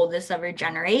of the oldest of her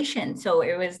generation. So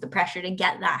it was the pressure to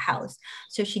get that house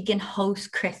so she can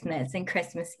host Christmas and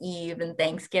Christmas Eve and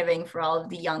Thanksgiving for all of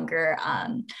the younger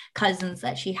cousins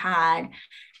that she had.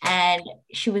 And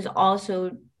she was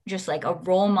also just like a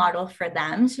role model for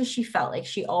them. So she felt like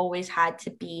she always had to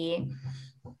be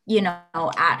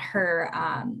at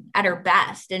her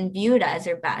best and viewed as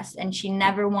her best, and she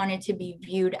never wanted to be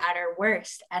viewed at her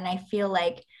worst. And I feel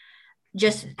like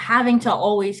just having to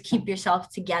always keep yourself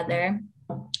together,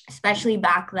 especially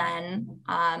back then,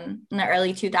 in the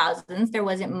early 2000s, there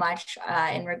wasn't much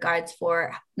in regards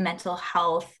for mental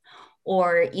health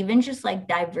or even just like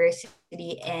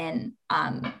diversity in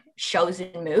shows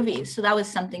and movies. So that was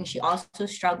something she also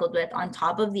struggled with, on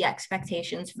top of the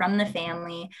expectations from the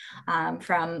family,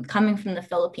 from coming from the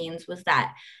Philippines, was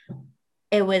that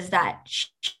it was that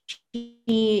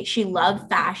she loved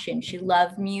fashion, she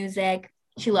loved music,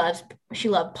 she loved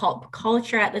pop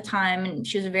culture at the time, and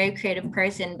she was a very creative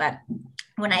person. But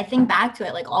when I think back to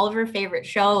it, like all of her favorite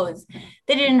shows,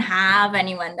 they didn't have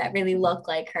anyone that really looked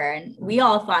like her. And we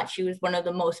all thought she was one of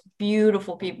the most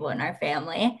beautiful people in our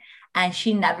family. And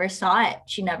she never saw it.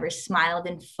 She never smiled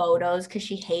in photos because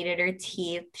she hated her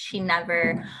teeth. She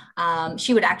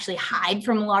would actually hide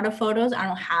from a lot of photos. I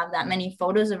don't have that many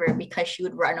photos of her because she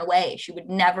would run away. She would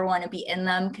never want to be in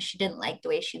them because she didn't like the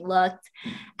way she looked.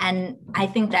 And I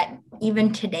think that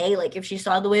even today, like if she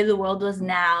saw the way the world was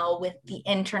now with the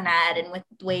internet and with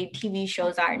the way TV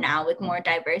shows are now with more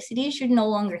diversity, she'd no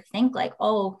longer think like,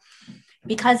 oh,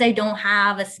 because I don't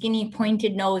have a skinny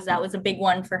pointed nose. That was a big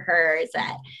one for her, is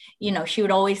that, she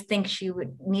would always think she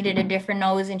needed a different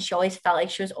nose, and she always felt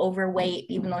like she was overweight,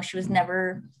 even though she was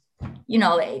never,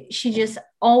 she just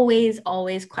always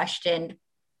questioned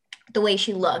the way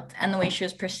she looked and the way she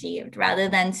was perceived, rather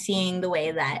than seeing the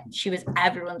way that she was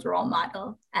everyone's role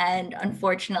model. And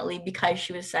unfortunately, because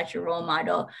she was such a role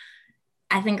model,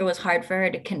 I think it was hard for her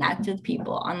to connect with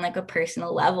people on like a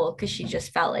personal level, because she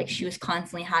just felt like she was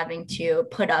constantly having to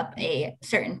put up a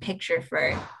certain picture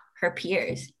for her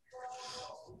peers.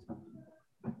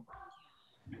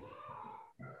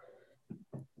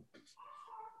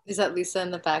 Is that Lisa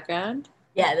in the background?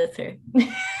 Yeah, that's her.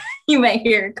 You might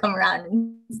hear her come around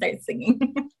and start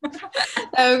singing.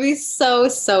 That would be so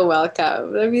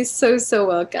welcome. That would be so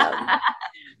welcome.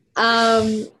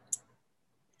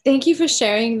 Thank you for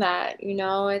sharing that.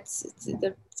 It's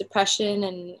the depression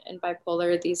and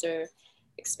bipolar. These are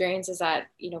experiences that,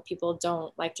 people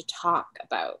don't like to talk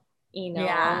about,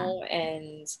 Yeah,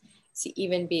 and to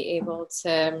even be able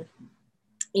to,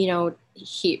 to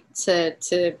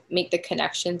make the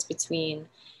connections between,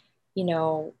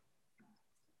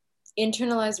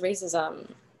 internalized racism,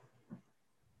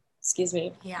 excuse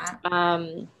me, yeah,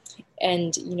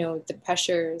 and the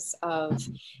pressures of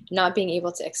not being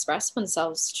able to express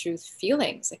oneself's true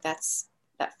feelings. Like that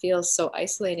feels so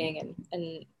isolating,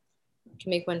 and can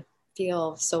make one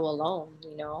feel so alone.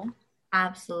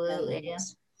 absolutely.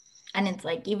 And And it's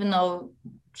like, even though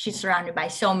she's surrounded by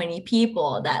so many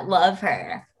people that love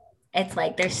her. It's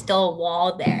like there's still a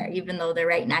wall there, even though they're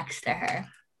right next to her.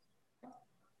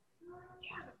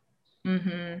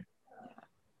 Mm-hmm.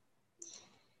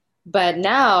 But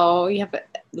now you have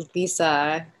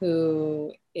Lisa,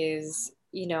 who is,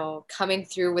 coming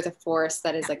through with a force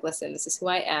that is like, listen, this is who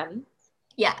I am.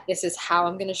 Yeah. This is how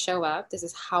I'm going to show up. This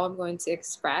is how I'm going to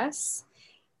express.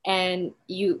 And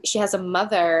she has a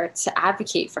mother to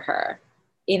advocate for her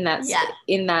in that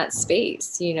in that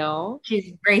space,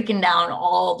 She's breaking down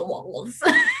all the walls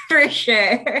for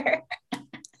sure.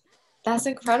 That's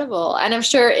incredible. And I'm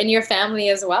sure in your family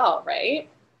as well, right?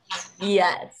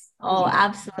 Yes. Oh,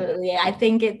 absolutely. I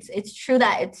think it's true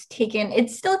that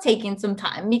it's still taking some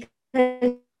time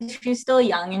because she's still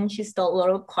young and she's still a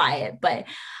little quiet, but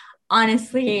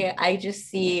honestly, I just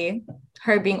see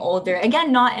her being older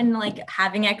again, not in like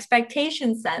having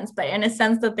expectation sense, but in a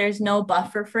sense that there's no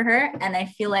buffer for her. And I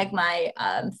feel like my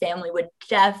family would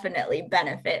definitely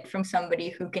benefit from somebody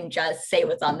who can just say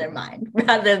what's on their mind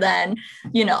rather than,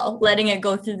 letting it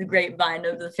go through the grapevine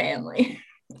of the family.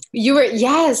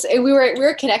 Yes, we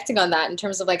were connecting on that in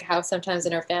terms of like how sometimes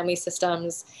in our family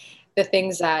systems the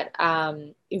things that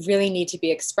really need to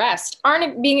be expressed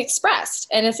aren't being expressed,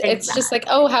 and it's just like,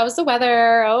 oh, how's the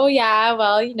weather? Oh yeah,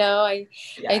 well, I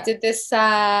did this.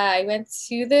 I went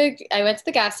to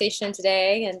the gas station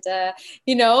today, and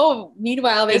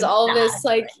meanwhile there's all this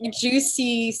like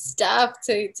juicy stuff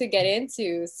to get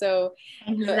into. So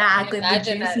exactly, the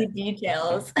juicy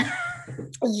details.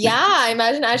 Yeah, I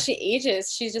imagine as she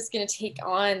ages, she's just going to take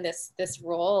on this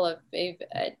role of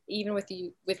even with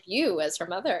you as her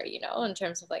mother, in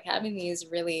terms of like having these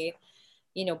really,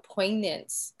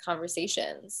 poignant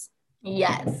conversations.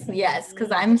 Yes,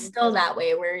 because I'm still that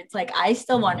way where it's like I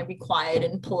still want to be quiet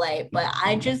and polite, but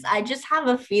I just have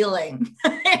a feeling.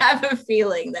 I have a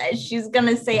feeling that she's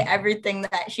gonna say everything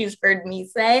that she's heard me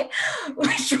say,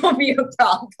 which will be a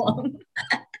problem.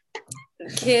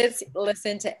 Kids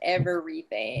listen to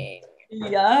everything.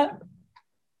 Yeah.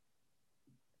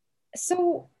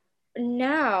 So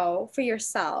now for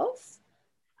yourself,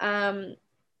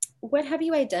 what have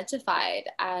you identified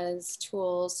as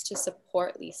tools to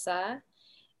support Lisa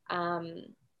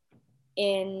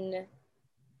in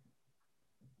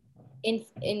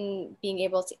being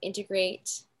able to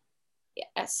integrate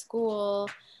at school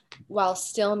while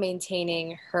still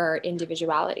maintaining her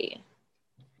individuality?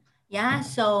 Yeah,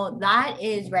 so that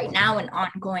is right now an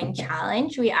ongoing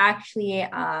challenge. We actually,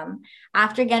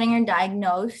 after getting her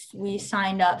diagnosed, we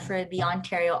signed up for the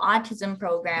Ontario Autism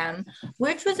Program,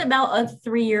 which was about a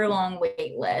 3-year long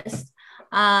wait list.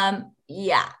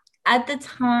 Yeah, at the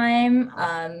time,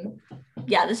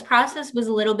 this process was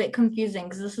a little bit confusing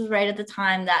because this was right at the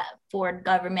time that Ford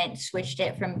government switched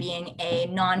it from being a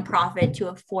nonprofit to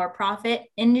a for-profit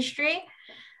industry.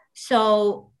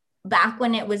 So back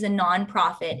when it was a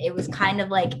nonprofit, it was kind of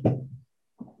like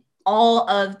all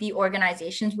of the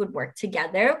organizations would work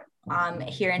together.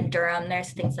 Here in Durham,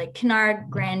 there's things like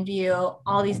Kennard, Grandview,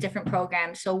 all these different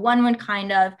programs. So one would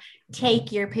kind of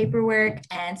take your paperwork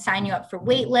and sign you up for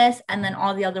wait lists, and then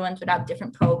all the other ones would have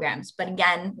different programs. But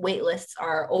again, wait lists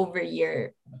are over a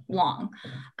year long.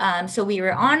 So we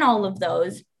were on all of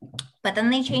those. But then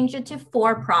they changed it to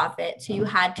for-profit. So you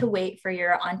had to wait for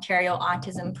your Ontario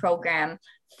Autism Program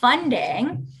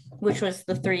funding, which was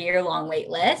the 3-year long wait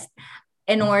list,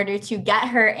 in order to get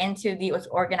her into those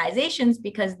organizations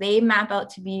because they map out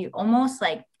to be almost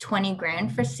like 20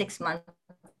 grand for 6 months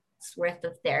worth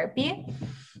of therapy.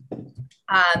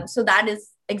 So that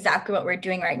is exactly what we're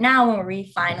doing right now when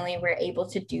we finally were able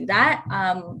to do that.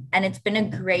 And it's been a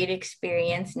great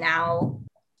experience now.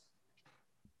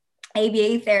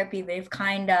 ABA therapy, they've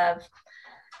kind of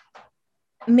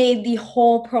made the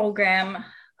whole program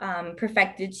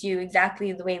perfected to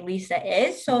exactly the way Lisa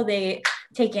is. So they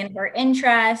take in her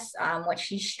interests, what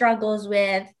she struggles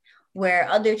with, where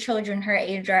other children her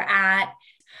age are at.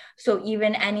 So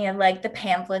even any of like the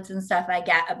pamphlets and stuff I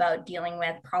get about dealing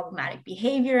with problematic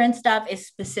behavior and stuff is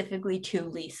specifically to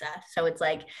Lisa. So it's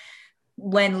like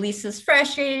when Lisa's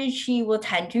frustrated, she will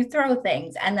tend to throw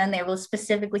things. And then they will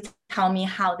specifically tell me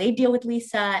how they deal with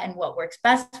Lisa and what works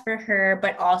best for her,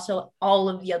 but also all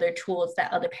of the other tools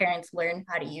that other parents learn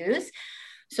how to use.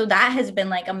 So that has been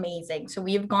like amazing. So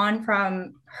we've gone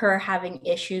from her having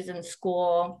issues in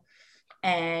school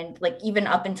and like even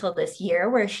up until this year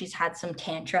where she's had some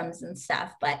tantrums and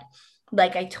stuff. But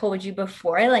like I told you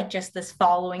before, like just this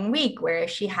following week where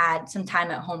she had some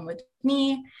time at home with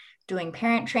me, doing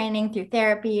parent training through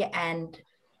therapy, and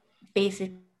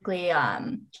basically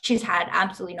she's had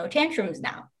absolutely no tantrums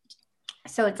now.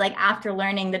 So it's like after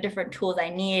learning the different tools I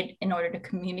need in order to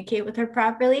communicate with her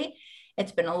properly,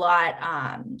 it's been a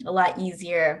lot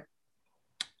easier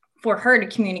for her to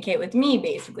communicate with me,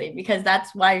 basically, because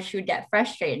that's why she would get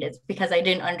frustrated. It's because I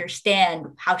didn't understand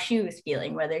how she was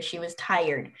feeling, whether she was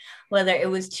tired, whether it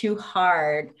was too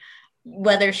hard,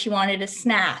 whether she wanted a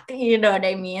snack, you know what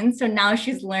I mean? So now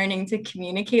she's learning to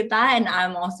communicate that. And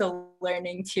I'm also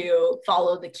learning to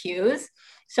follow the cues.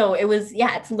 So it was,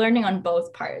 yeah, it's learning on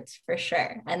both parts for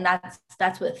sure. And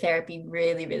that's what therapy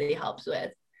really, really helps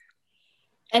with.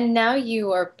 And now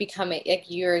you are becoming, like,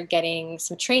 you're getting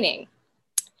some training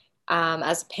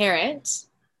as a parent.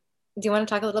 Do you want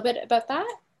to talk a little bit about that?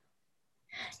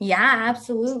 Yeah,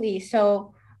 absolutely.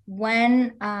 So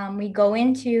when we go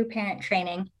into parent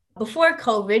training, before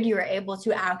COVID, you were able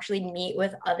to actually meet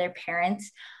with other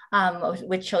parents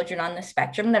with children on the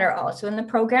spectrum that are also in the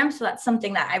program. So that's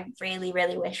something that I really,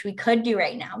 really wish we could do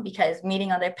right now, because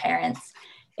meeting other parents,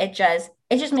 it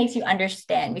just makes you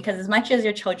understand, because as much as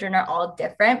your children are all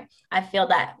different, I feel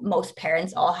that most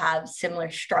parents all have similar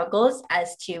struggles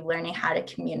as to learning how to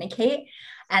communicate.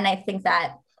 And I think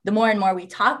that the more and more we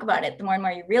talk about it, the more and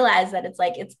more you realize that it's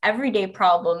like it's everyday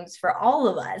problems for all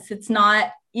of us. It's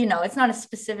not, it's not a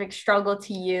specific struggle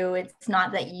to you. It's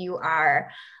not that you are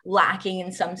lacking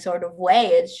in some sort of way.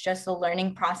 It's just a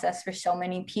learning process for so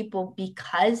many people,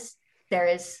 because there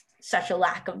is such a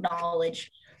lack of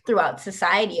knowledge throughout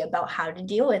society about how to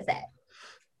deal with it.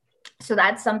 So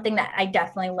that's something that I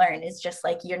definitely learned, is just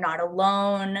like you're not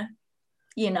alone,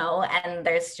 and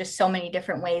there's just so many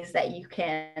different ways that you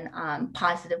can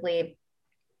positively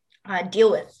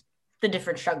deal with the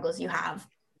different struggles you have.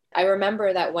 I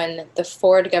remember that when the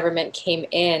Ford government came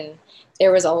in,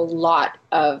 there was a lot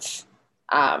of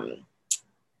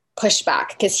pushback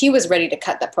because he was ready to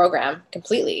cut the program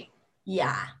completely.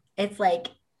 Yeah, it's like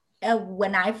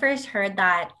when I first heard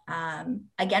that,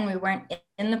 again, we weren't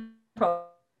in the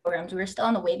programs, we were still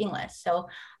on the waiting list. So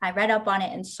I read up on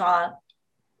it and saw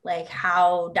like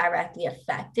how directly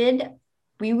affected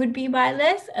we would be by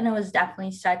this. And it was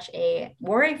definitely such a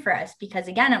worry for us, because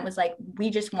again, it was like we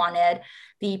just wanted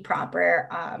the proper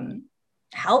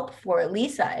help for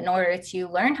Lisa in order to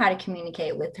learn how to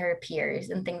communicate with her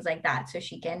peers and things like that, so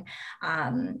she can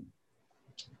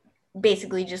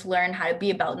basically just learn how to be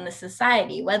about in the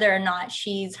society, whether or not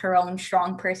she's her own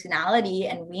strong personality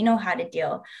and we know how to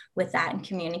deal with that and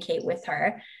communicate with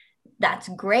her. That's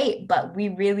great, but we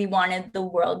really wanted the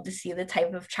world to see the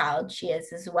type of child she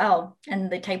is as well,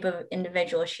 and the type of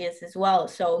individual she is as well.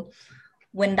 So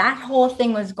when that whole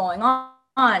thing was going on,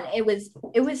 it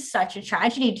was such a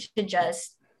tragedy to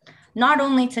just not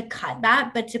only to cut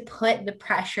that, but to put the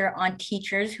pressure on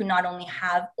teachers who not only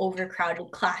have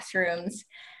overcrowded classrooms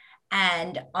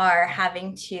and are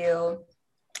having to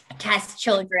test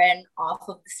children off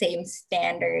of the same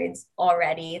standards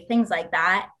already, things like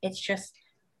that. It's just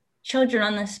children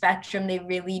on the spectrum, they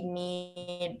really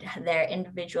need their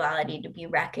individuality to be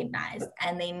recognized,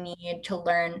 and they need to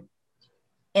learn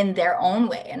in their own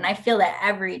way. And I feel that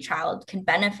every child can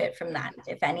benefit from that,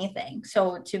 if anything.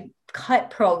 So to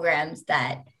cut programs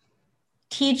that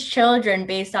teach children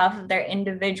based off of their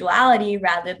individuality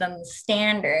rather than the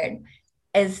standard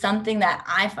is something that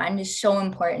I find is so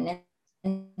important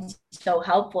and so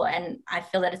helpful. And I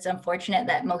feel that it's unfortunate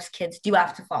that most kids do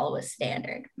have to follow a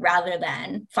standard rather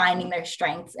than finding their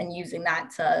strengths and using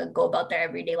that to go about their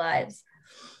everyday lives.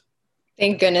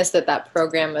 Thank goodness that that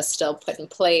program was still put in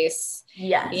place.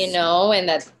 Yes. And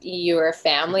that your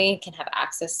family can have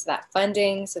access to that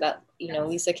funding so that,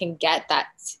 Lisa can get that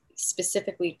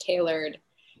specifically tailored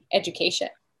education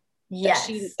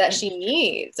that she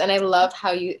needs. And I love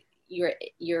how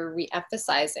you're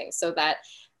re-emphasizing so that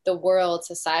the world,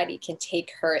 society can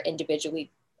take her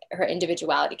individuality,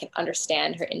 can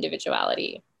understand her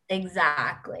individuality.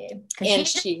 Exactly. Because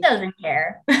she doesn't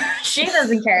care. She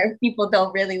doesn't care if people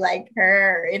don't really like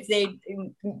her, if they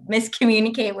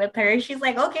miscommunicate with her. She's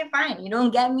like, okay, fine. You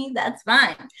don't get me. That's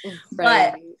fine.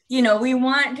 Right. But, we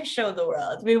want to show the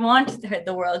world. We want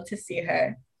the world to see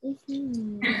her.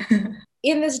 Mm-hmm.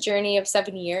 In this journey of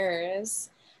 7 years,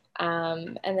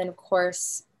 and then, of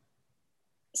course,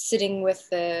 sitting with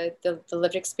the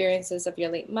lived experiences of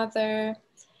your late mother,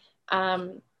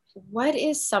 what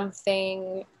is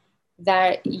something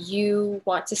that you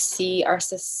want to see our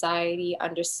society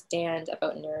understand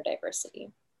about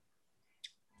neurodiversity?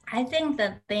 I think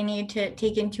that they need to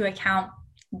take into account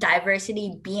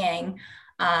diversity being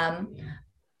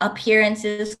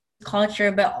appearances,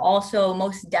 culture, but also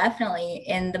most definitely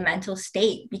in the mental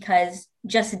state, because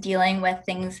just dealing with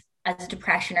things as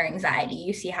depression or anxiety,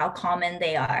 you see how common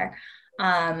they are.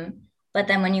 But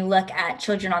then when you look at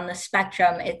children on the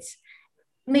spectrum,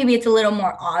 maybe it's a little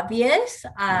more obvious.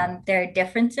 There are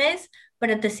differences, but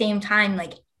at the same time,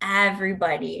 like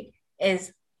everybody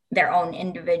is their own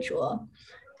individual.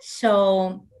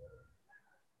 So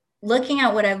looking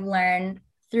at what I've learned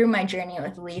through my journey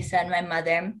with Lisa and my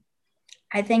mother,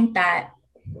 I think that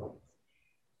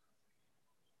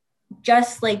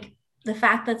just like the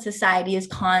fact that society is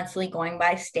constantly going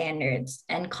by standards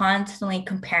and constantly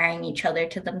comparing each other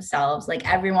to themselves, like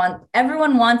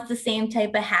everyone wants the same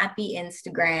type of happy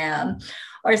Instagram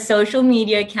or social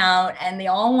media account, and they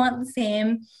all want the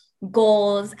same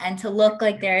goals and to look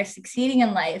like they're succeeding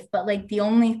in life, but like the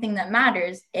only thing that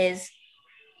matters is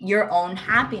your own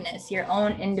happiness, your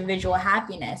own individual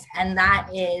happiness. And that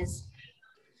is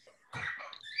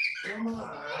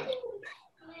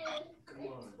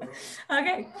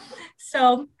okay.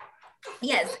 So,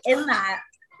 yes, in that,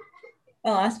 I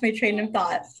lost my train of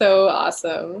thought. So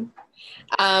awesome.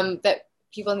 That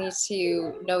people need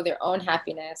to know their own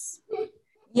happiness.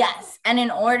 Yes. And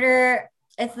in order,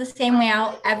 it's the same way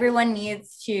out. Everyone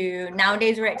needs to,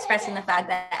 nowadays, we're expressing the fact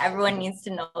that everyone needs to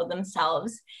know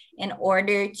themselves in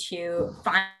order to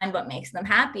find what makes them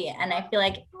happy. And I feel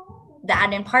like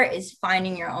that in part is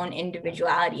finding your own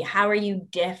individuality. How are you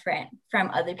different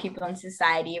from other people in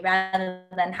society rather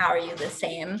than how are you the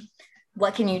same?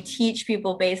 What can you teach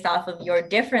people based off of your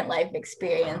different life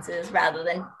experiences rather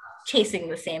than chasing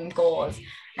the same goals?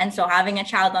 And so having a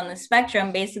child on the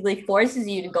spectrum basically forces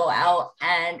you to go out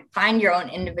and find your own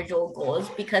individual goals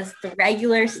because the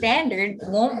regular standard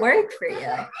won't work for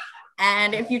you.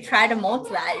 And if you try to mold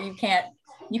to that,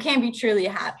 you can't be truly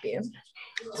happy.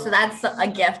 So that's a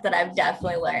gift that I've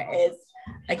definitely learned is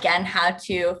again how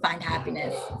to find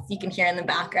happiness. You can hear in the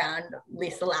background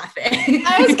Lisa laughing.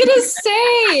 I was gonna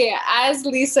say, as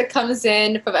Lisa comes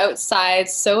in from outside,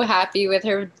 so happy with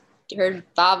her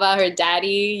baba, her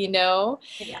daddy,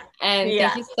 Yeah. And Yeah.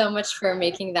 thank you so much for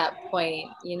making that point,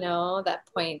 that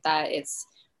point that it's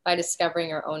by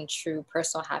discovering our own true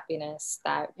personal happiness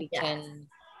that we can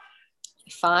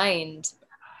find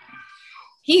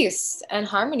peace and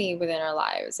harmony within our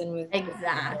lives and with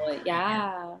Exactly. people.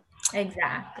 Yeah.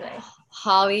 Exactly.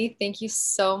 Holly, thank you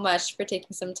so much for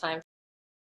taking some time.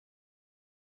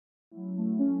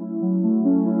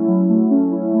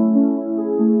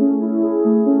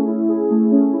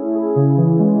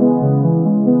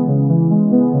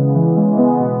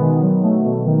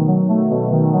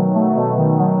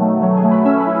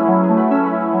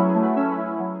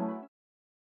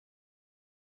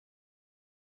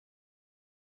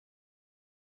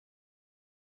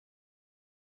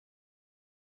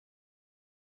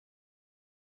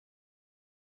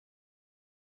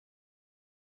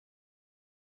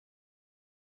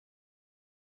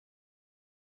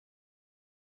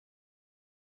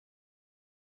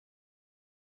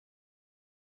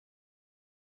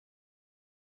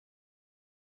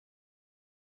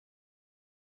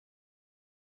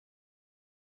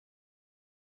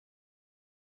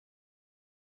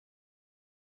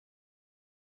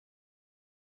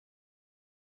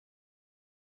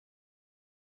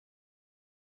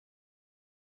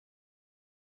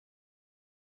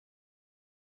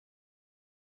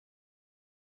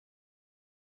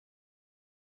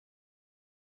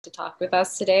 To talk with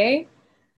us today.